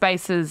many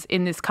spaces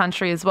in this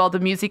country as well, the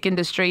music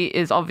industry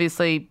is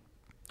obviously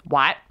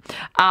white,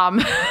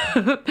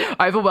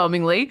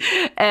 overwhelmingly,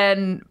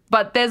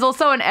 but there's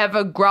also an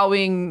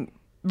ever-growing,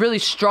 really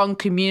strong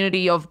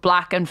community of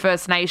Black and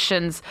First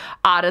Nations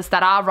artists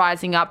that are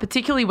rising up,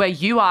 particularly where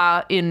you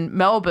are in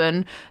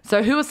Melbourne.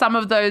 So who are some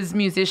of those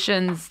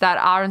musicians that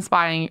are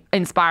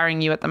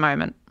inspiring you at the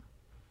moment?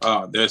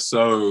 There's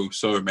so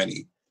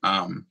many.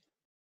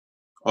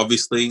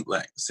 Obviously,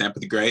 Sampa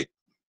the Great,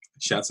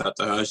 shouts out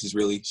to her. She's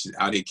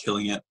out here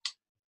killing it.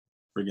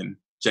 Friggin'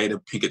 Jada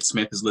Pinkett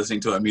Smith is listening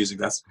to her music.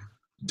 That's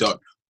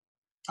dope.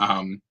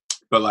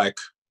 But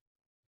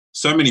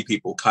so many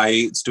people.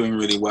 Kait's doing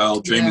really well.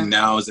 Dreaming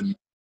Now is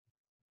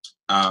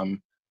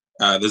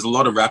there's a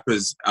lot of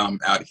rappers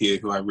out here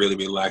who I really,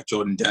 really like.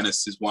 Jordan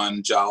Dennis is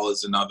one. Jal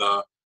is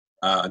another.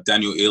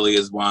 Daniel Ely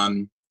is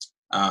one.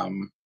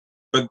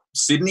 But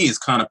Sydney is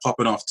kind of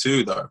popping off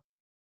too, though.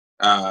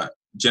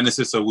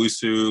 Genesis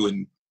Owusu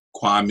and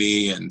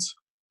Kwame, and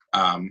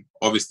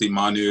obviously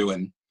Manu,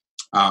 and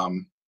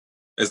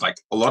there's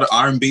a lot of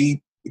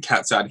R&B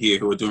cats out here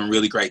who are doing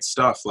really great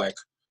stuff.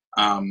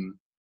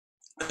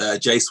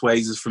 Jay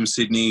Sways is from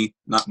Sydney,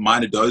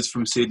 Minor Doe's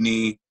from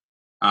Sydney.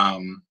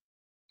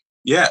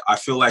 yeah, I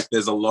feel like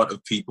there's a lot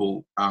of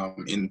people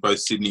in both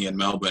Sydney and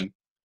Melbourne,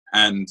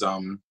 and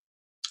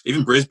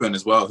even Brisbane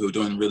as well, who are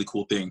doing really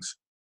cool things.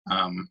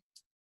 And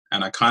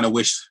I kind of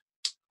wish,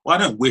 well, I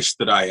don't wish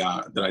that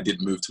I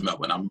did move to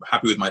Melbourne. I'm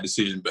happy with my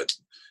decision, but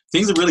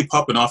things are really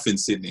popping off in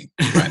Sydney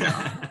right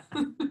now.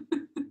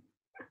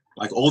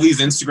 Like all these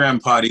Instagram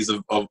parties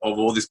of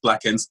all this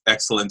Black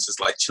excellence,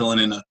 just like chilling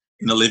in a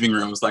living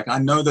room. It's like, I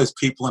know those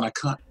people and I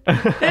can't.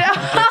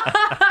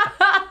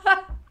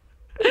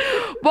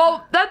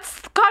 Well,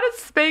 that's kind of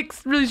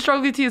speaks really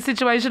strongly to your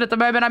situation at the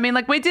moment. I mean,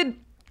 like we did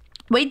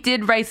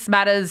Race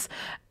Matters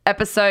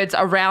episodes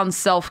around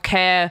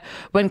self-care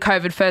when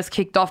COVID first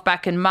kicked off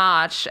back in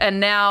March,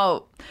 and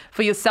now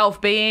for yourself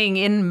being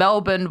in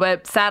Melbourne, where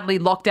sadly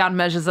lockdown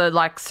measures are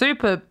like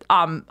super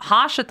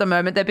harsh at the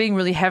moment, they're being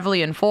really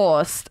heavily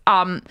enforced.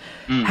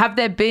 Have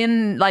there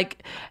been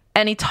like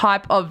any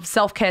type of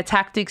self-care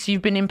tactics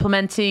you've been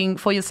implementing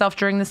for yourself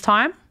during this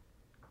time?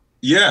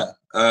 Yeah,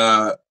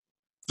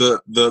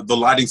 the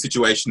lighting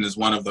situation is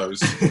one of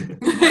those.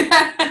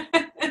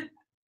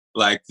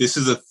 Like this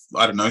is a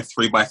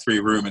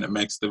 3x3 room, and it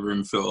makes the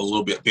room feel a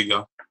little bit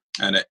bigger.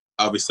 And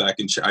obviously I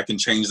can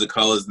change the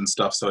colors and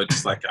stuff. So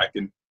it's like I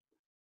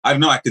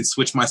can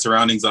switch my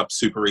surroundings up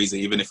super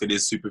easy, even if it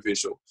is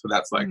superficial. So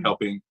that's like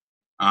helping.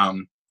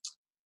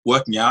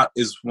 Working out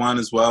is one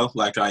as well.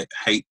 Like I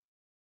hate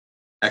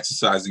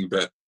exercising,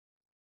 but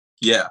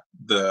yeah,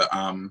 the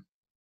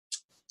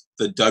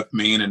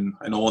dopamine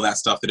and all that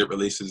stuff that it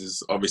releases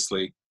is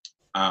obviously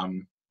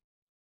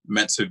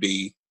meant to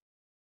be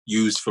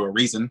used for a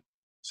reason.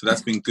 So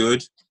that's been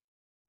good.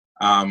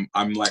 I'm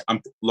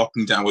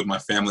locking down with my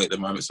family at the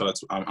moment. So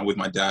I'm with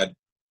my dad,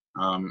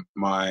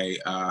 my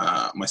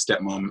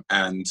stepmom,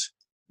 and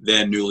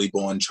their newly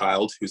born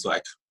child, who's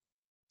like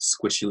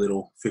squishy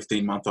little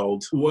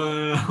 15-month-old.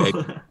 Wow.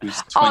 Baby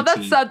who's 20. Oh,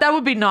 that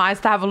would be nice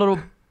to have a little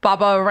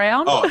Bubba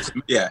around. Oh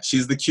yeah,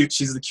 she's the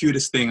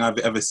cutest thing I've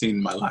ever seen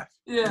in my life.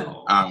 Yeah.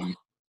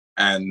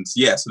 And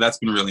yeah, so that's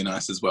been really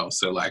nice as well.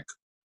 So like,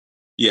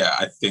 yeah,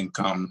 I think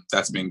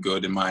that's been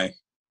good. And my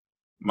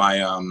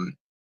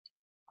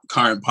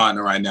current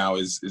partner right now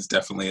is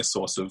definitely a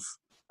source of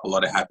a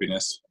lot of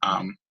happiness.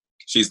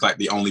 She's like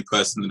the only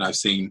person that I've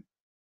seen,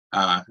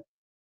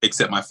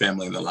 except my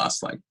family, in the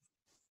last like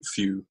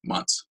few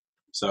months.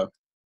 So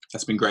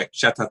that's been great.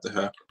 Shout out to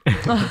her.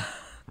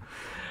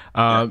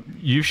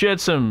 You've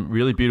shared some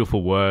really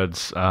beautiful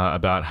words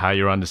about how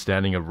your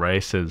understanding of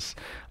race has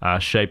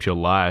shaped your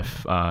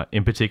life.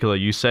 In particular,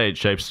 you say it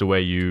shapes the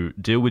way you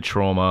deal with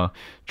trauma,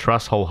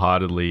 trust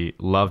wholeheartedly,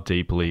 love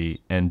deeply,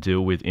 and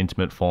deal with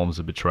intimate forms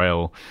of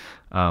betrayal.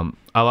 I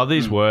love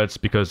these words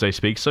because they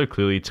speak so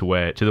clearly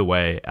to the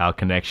way our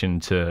connection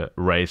to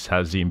race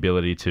has the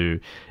ability to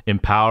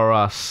empower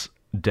us,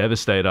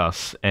 devastate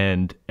us,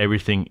 and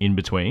everything in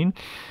between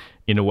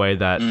in a way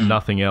that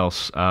nothing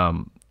else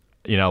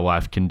in our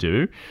life can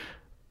do.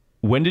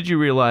 When did you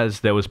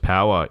realize there was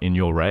power in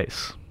your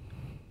race?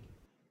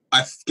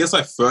 I guess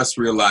I first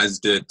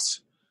realized it,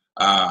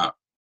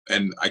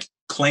 and I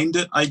claimed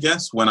it, I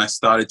guess, when I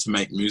started to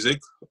make music.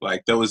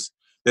 Like there's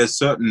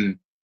certain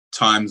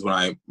times when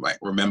I like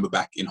remember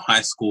back in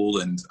high school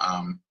and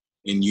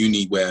in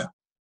uni where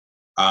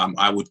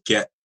I would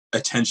get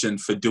attention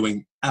for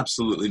doing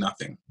absolutely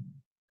nothing.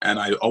 And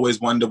I always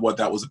wondered what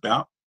that was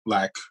about.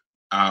 Like,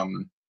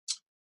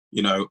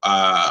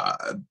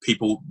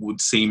 people would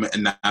seem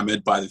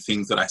enamored by the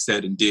things that I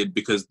said and did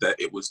because that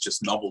it was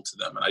just novel to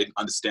them. And I didn't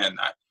understand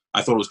that.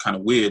 I thought it was kind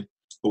of weird.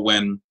 But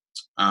when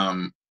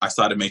I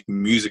started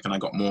making music and I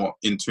got more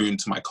in tune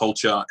to my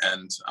culture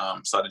and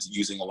started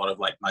using a lot of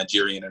like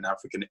Nigerian and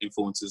African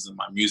influences in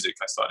my music,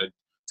 I started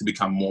to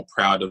become more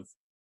proud of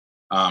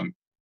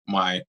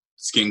my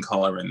skin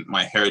color and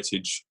my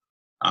heritage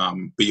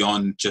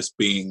beyond just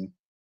being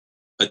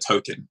a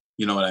token.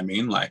 You know what I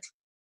mean? Like,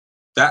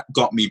 that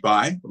got me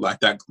by,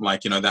 that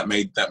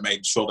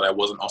made sure that I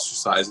wasn't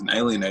ostracized and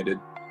alienated,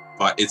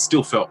 but it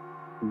still felt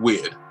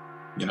weird.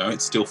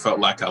 It still felt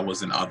like I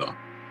was an other.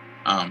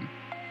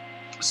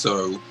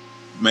 So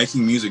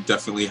making music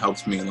definitely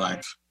helped me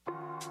like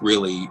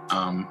really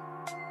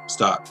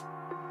start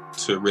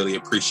to really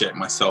appreciate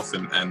myself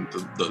and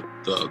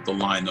the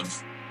line of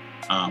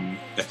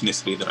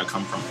ethnicity that I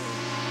come from.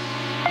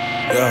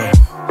 Yeah,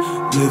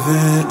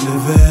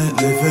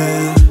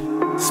 living.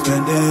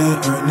 Spending,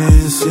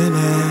 earning,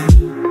 sinning,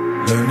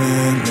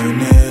 learning,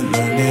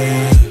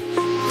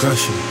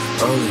 crushing,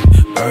 rolling,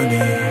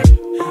 burning,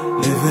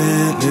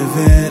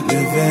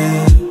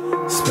 living,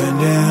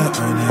 spending,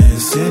 earning,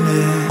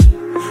 sinning,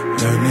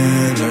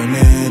 learning,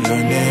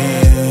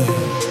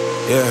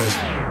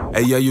 yeah.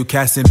 Hey yo, you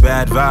casting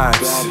bad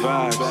vibes.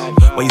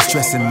 Why you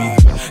stressing me?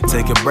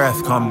 Take a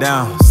breath, calm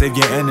down, save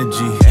your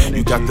energy.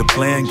 You got the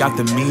plan, got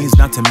the means,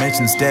 not to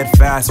mention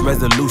steadfast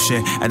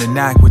resolution and a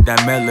knack with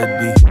that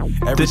melody.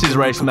 This is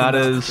Race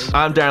Matters.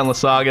 I'm Darren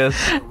Lasagas.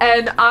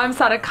 And I'm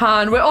Sada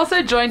Khan. We're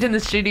also joined in the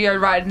studio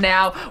right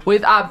now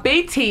with our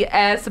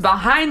BTS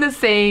behind the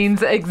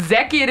scenes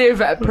executive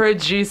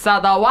producer,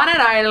 the one and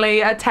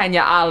only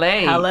Tanya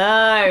Ali.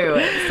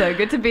 Hello. So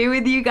good to be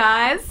with you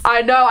guys.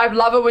 I know, I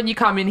love it when you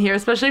come in here,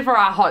 especially for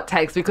our hot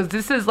takes, because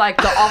this is like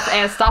the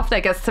off-air stuff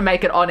that gets to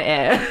make it on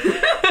air.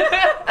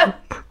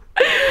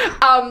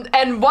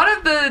 And one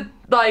of the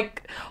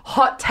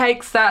hot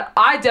takes that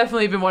I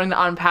definitely been wanting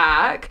to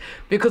unpack,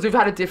 because we've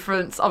had a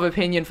difference of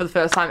opinion for the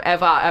first time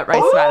ever at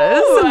Race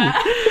Matters,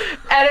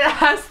 and it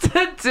has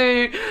to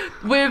do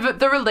with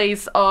the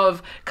release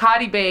of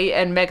Cardi B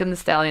and Megan Thee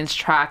Stallion's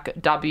track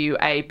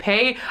WAP.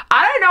 I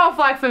don't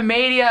know if for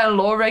media and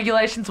law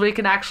regulations we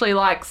can actually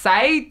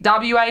say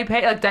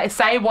WAP,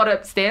 say what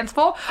it stands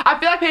for. I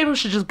feel like people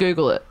should just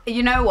Google it.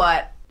 You know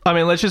what? I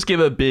mean, let's just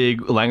give a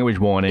big language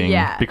warning,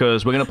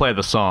 because we're going to play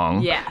the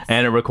song,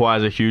 and it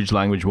requires a huge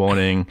language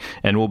warning,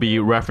 and we'll be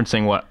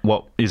referencing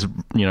what is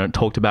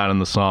talked about in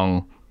the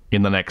song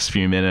in the next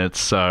few minutes.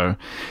 So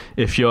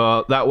if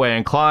you're that way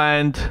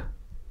inclined,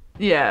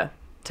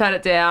 turn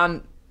it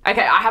down.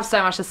 Okay, I have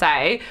so much to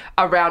say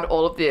around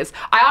all of this.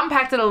 I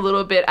unpacked it a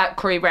little bit at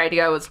Cree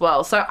Radio as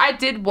well. So I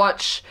did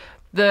watch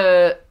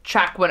the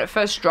track when it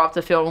first dropped,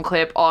 a film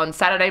clip, on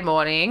Saturday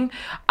morning.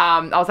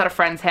 I was at a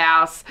friend's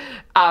house.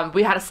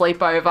 We had a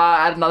sleepover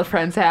at another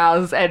friend's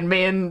house, and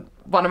me and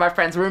one of my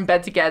friends were in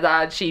bed together,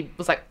 and she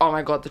was like, oh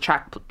my God, the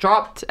track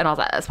dropped. And I was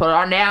like, let's put it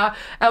on now.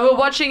 And we're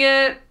watching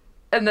it,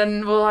 and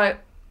then we're like,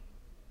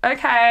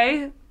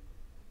 okay,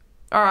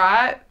 all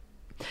right.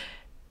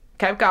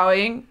 Kept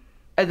going,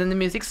 and then the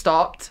music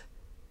stopped,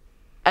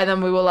 and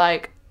then we were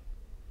like,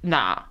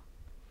 nah.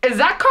 Is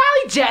that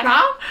Kylie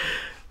Jenner?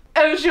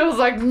 And she was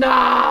like,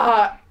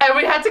 nah. And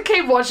we had to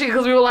keep watching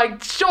because we were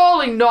like,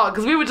 surely not.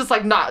 Because we were just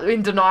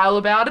in denial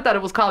about it, that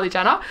it was Kylie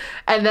Jenner.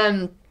 And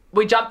then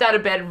we jumped out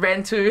of bed,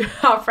 ran to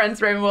our friend's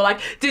room, and we were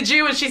like, did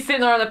you? And she's sitting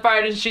there on the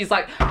phone, and she's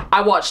like,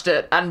 I watched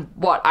it. And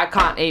what? I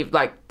can't even,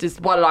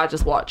 what did I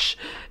just watch?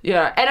 And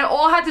it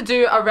all had to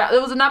do around,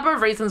 there was a number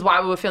of reasons why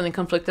we were feeling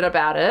conflicted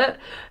about it.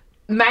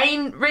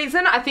 Main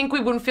reason, I think we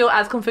wouldn't feel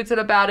as conflicted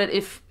about it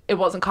if it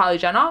wasn't Kylie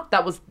Jenner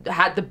that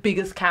had the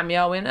biggest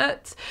cameo in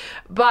it.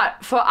 But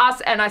for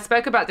us, and I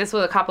spoke about this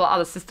with a couple of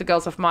other sister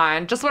girls of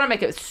mine, just want to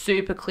make it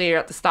super clear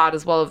at the start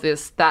as well of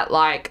this, that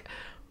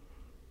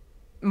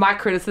my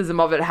criticism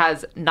of it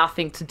has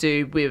nothing to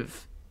do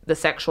with the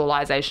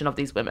sexualization of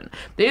these women.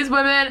 These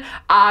women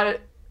are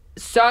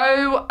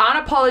so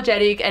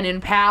unapologetic and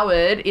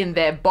empowered in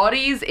their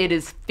bodies. It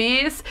is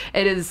fierce.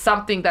 It is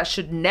something that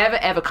should never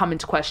ever come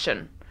into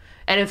question.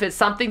 And if it's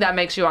something that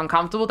makes you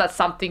uncomfortable, that's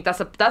something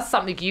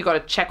you got to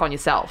check on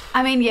yourself.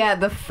 I mean,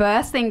 the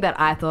first thing that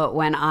I thought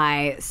when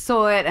I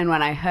saw it and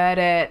when I heard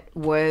it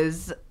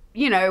was,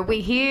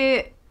 we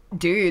hear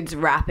dudes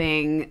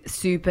rapping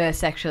super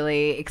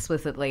sexually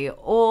explicitly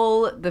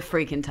all the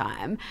freaking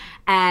time.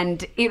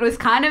 And it was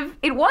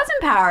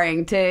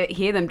empowering to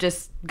hear them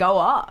just go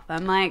off.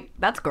 I'm like,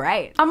 that's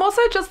great. I'm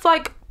also just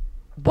like,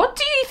 what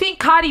do you think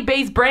Cardi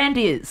B's brand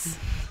is?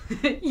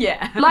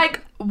 Yeah.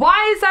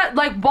 Why is that?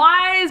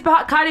 Why is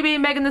Cardi B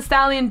and Megan Thee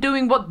Stallion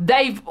doing what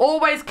they've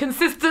always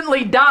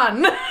consistently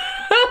done?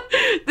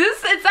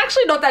 It's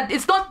actually not that,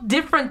 it's not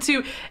different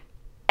to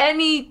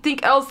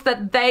anything else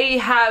that they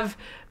have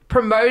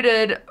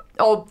promoted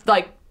or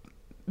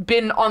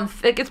been on.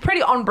 It's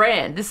pretty on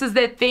brand. This is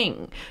their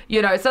thing,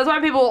 So that's why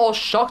people were all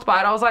shocked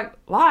by it. I was like,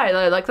 why?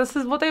 This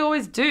is what they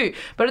always do.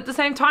 But at the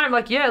same time,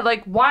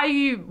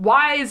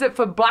 why is it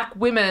for black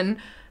women?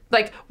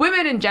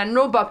 Women in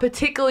general, but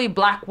particularly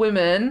black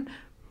women,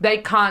 they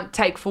can't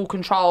take full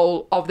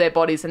control of their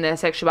bodies and their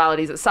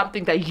sexualities. It's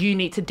something that you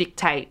need to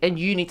dictate and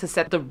you need to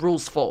set the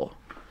rules for.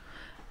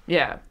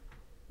 Yeah.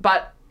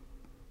 But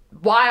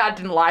why I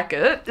didn't like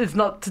it is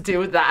not to do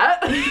with that.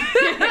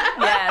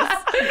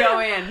 Yes, go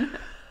in.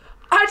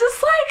 I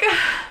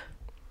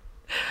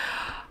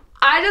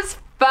just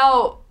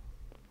felt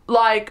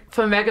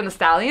for Megan Thee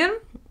Stallion,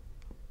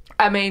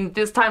 I mean,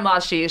 this time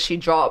last year she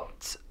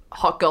dropped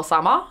Hot Girl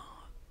Summer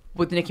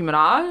with Nicki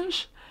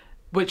Minaj,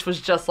 which was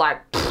just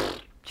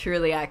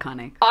truly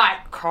iconic.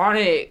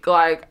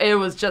 It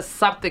was just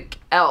something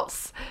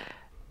else.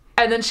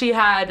 And then she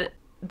had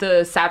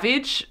the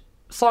Savage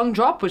song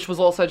drop, which was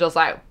also just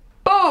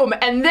boom.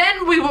 And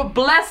then we were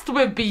blessed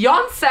with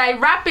Beyonce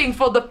rapping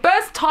for the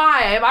first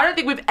time. I don't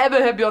think we've ever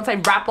heard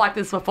Beyonce rap like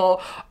this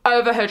before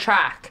over her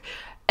track.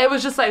 It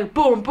was just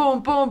boom,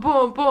 boom, boom,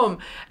 boom, boom.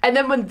 And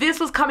then when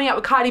this was coming out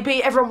with Cardi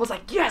B, everyone was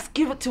like, yes,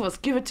 give it to us,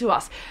 give it to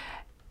us.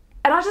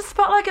 And I just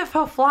felt like it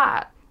fell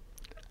flat.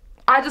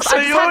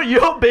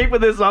 Your beef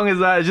with this song is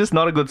that it's just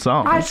not a good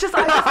song. I just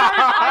felt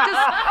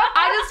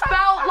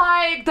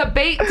like the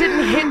beat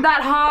didn't hit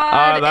that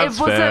hard. That's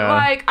it wasn't fair.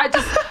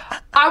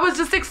 I was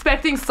just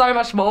expecting so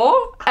much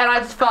more, and I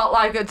just felt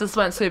like it just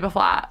went super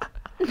flat.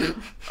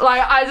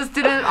 Like, I just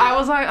didn't, I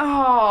was like,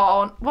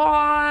 oh,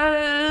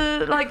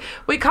 what? Like,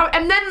 we come,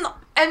 and then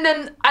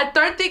I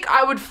don't think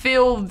I would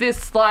feel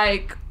this,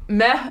 like,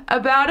 meh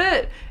about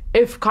it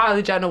if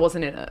Kylie Jenner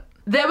wasn't in it.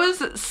 There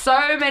was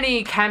so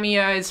many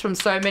cameos from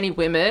so many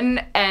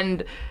women,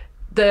 and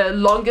the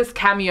longest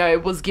cameo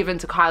was given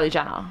to Kylie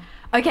Jenner.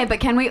 Okay, but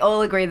can we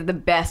all agree that the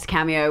best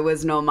cameo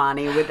was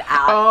Normani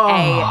without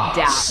a doubt?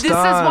 This is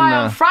why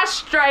I'm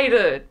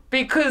frustrated,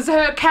 because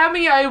her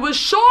cameo was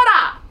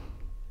shorter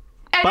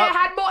and it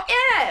had more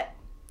in it.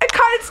 It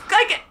kind of,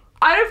 like,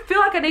 I don't feel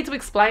like I need to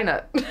explain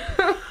it.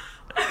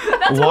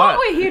 That's what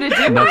we're here to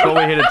do. That's what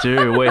we're here to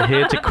do. We're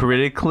here to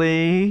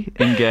critically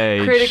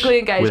engage. With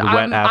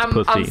wet ass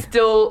pussy.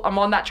 I'm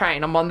on that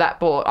train. I'm on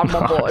that board. I'm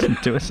on board.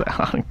 Do a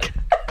sound.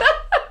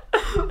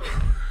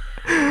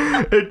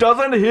 It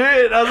doesn't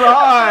hit as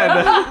hard.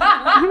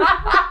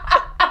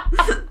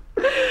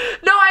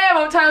 No, I am.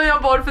 I'm totally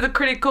on board for the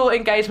critical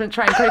engagement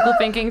train, critical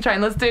thinking train.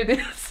 Let's do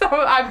this. So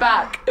I'm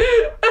back.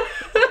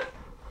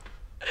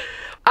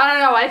 I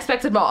don't know. I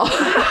expected more.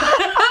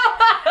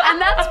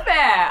 And that's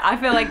fair. I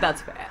feel like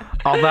that's fair.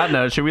 On that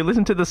note, should we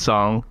listen to the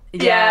song?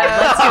 Yeah,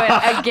 let's do it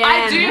again.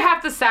 I do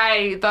have to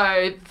say,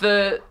 though,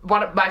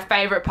 one of my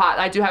favourite part,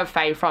 I do have a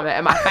fave from it,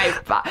 and my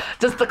favourite part,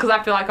 just because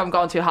I feel like I'm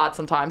going too hard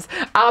sometimes.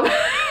 My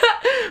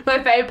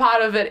favourite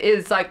part of it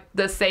is, like,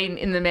 the scene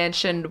in the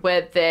mansion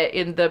where they're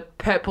in the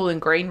purple and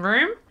green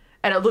room,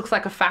 and it looks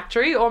like a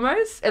factory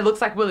almost. It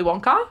looks like Willy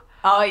Wonka.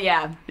 Oh,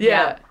 yeah.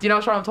 Yeah. Do you know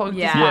what I'm talking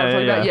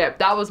about? Yeah,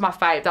 that was my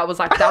fave. That was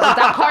like,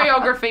 that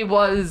choreography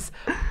was...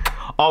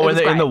 Oh, when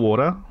they're in the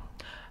water?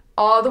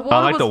 Oh, the water. I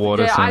like the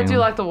water scene. I do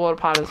like the water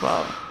part as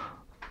well.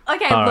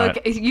 Okay, look,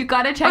 you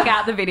got to check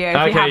out the video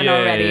if you haven't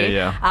already.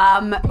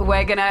 Yeah.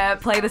 We're going to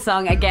play the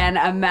song again,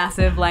 a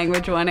massive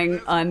language warning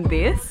on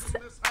this.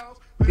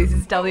 This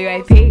is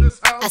WAP.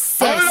 I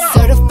said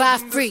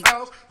certified free,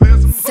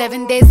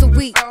 7 days a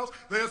week.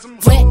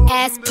 Wet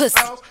ass pussy,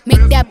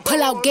 make that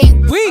pull out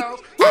game weak.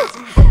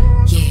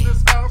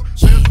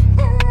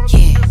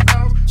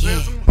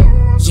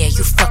 Yeah,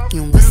 you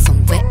fucking with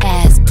some wet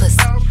ass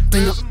pussy.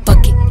 Bring a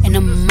bucket and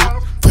a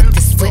mop for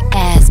this wet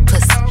ass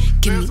pussy.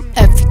 Give me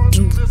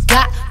everything you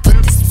got for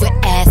this wet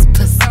ass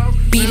pussy.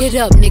 Beat it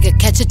up, nigga,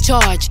 catch a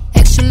charge.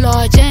 Extra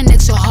large and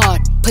extra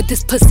hard. Put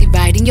this pussy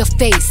right in your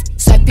face.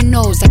 Swipe your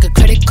nose like a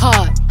credit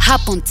card.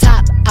 Hop on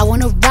top, I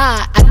wanna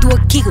ride. I do a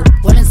giggle,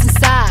 what is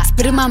inside?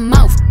 Spit in my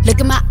mouth, look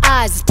in my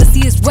eyes. This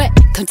pussy is wet,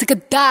 come take a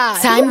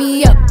dive. Tie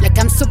me up like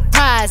I'm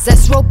surprised,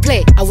 that's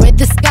roleplay. I wear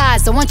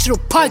disguise, I want you to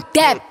park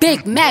that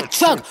Big Mac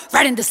truck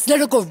right in this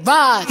little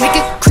garage. Make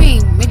it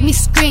cream, make me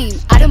scream.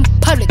 Out in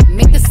public,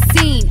 make a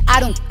scene. I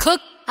don't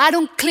cook, I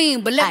don't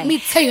clean, but let me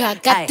tell you, I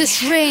got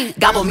this ring.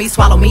 Gobble me,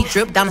 swallow me,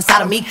 drip down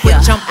inside of me. Quick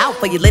jump out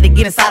for you, let it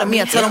get inside of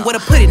me. I tell them where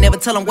to put it, never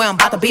tell them where I'm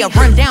about to be. I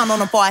run down on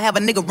them before I have a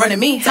nigga running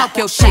me. Talk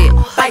your shit,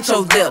 bite your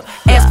lip.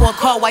 Ask for a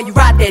call while you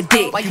ride that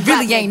dick. You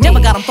really ain't never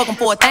got him fucking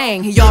for a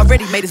thing. He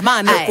already made his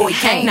mind up before he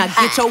came. Now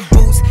get your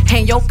boots,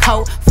 hang your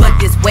coat for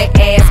this wet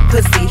ass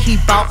pussy. He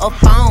bought a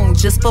phone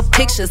just for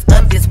pictures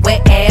of this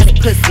wet ass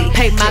pussy.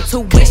 Pay my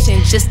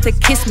tuition just to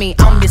kiss me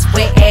on this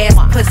wet ass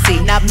pussy.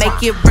 Now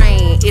make it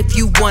rain if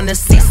you wanna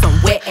see some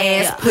wet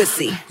ass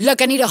pussy.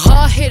 Look, I need a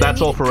hard hit.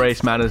 That's all for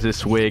Race Matters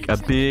this week. A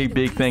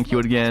big thank you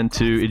again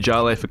to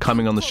Ijale for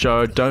coming on the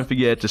show. Don't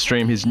forget to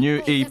stream his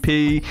new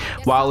EP,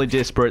 Wildly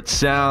Disparate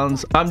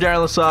Sounds. I'm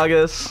Darren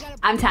Lasagas.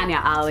 I'm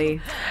Tanya Ali.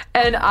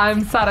 And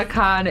I'm Sada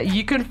Khan.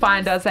 You can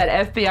find us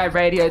at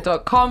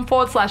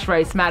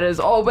fbiradio.com/Race Matters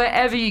or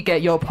wherever you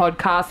get your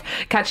podcasts.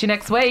 Catch you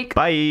next week.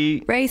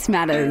 Bye. Race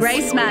Matters.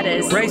 Race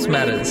Matters. Race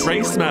Matters.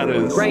 Race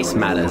Matters. Race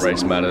Matters.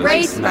 Race Matters.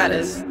 Race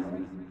Matters.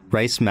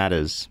 Race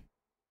Matters.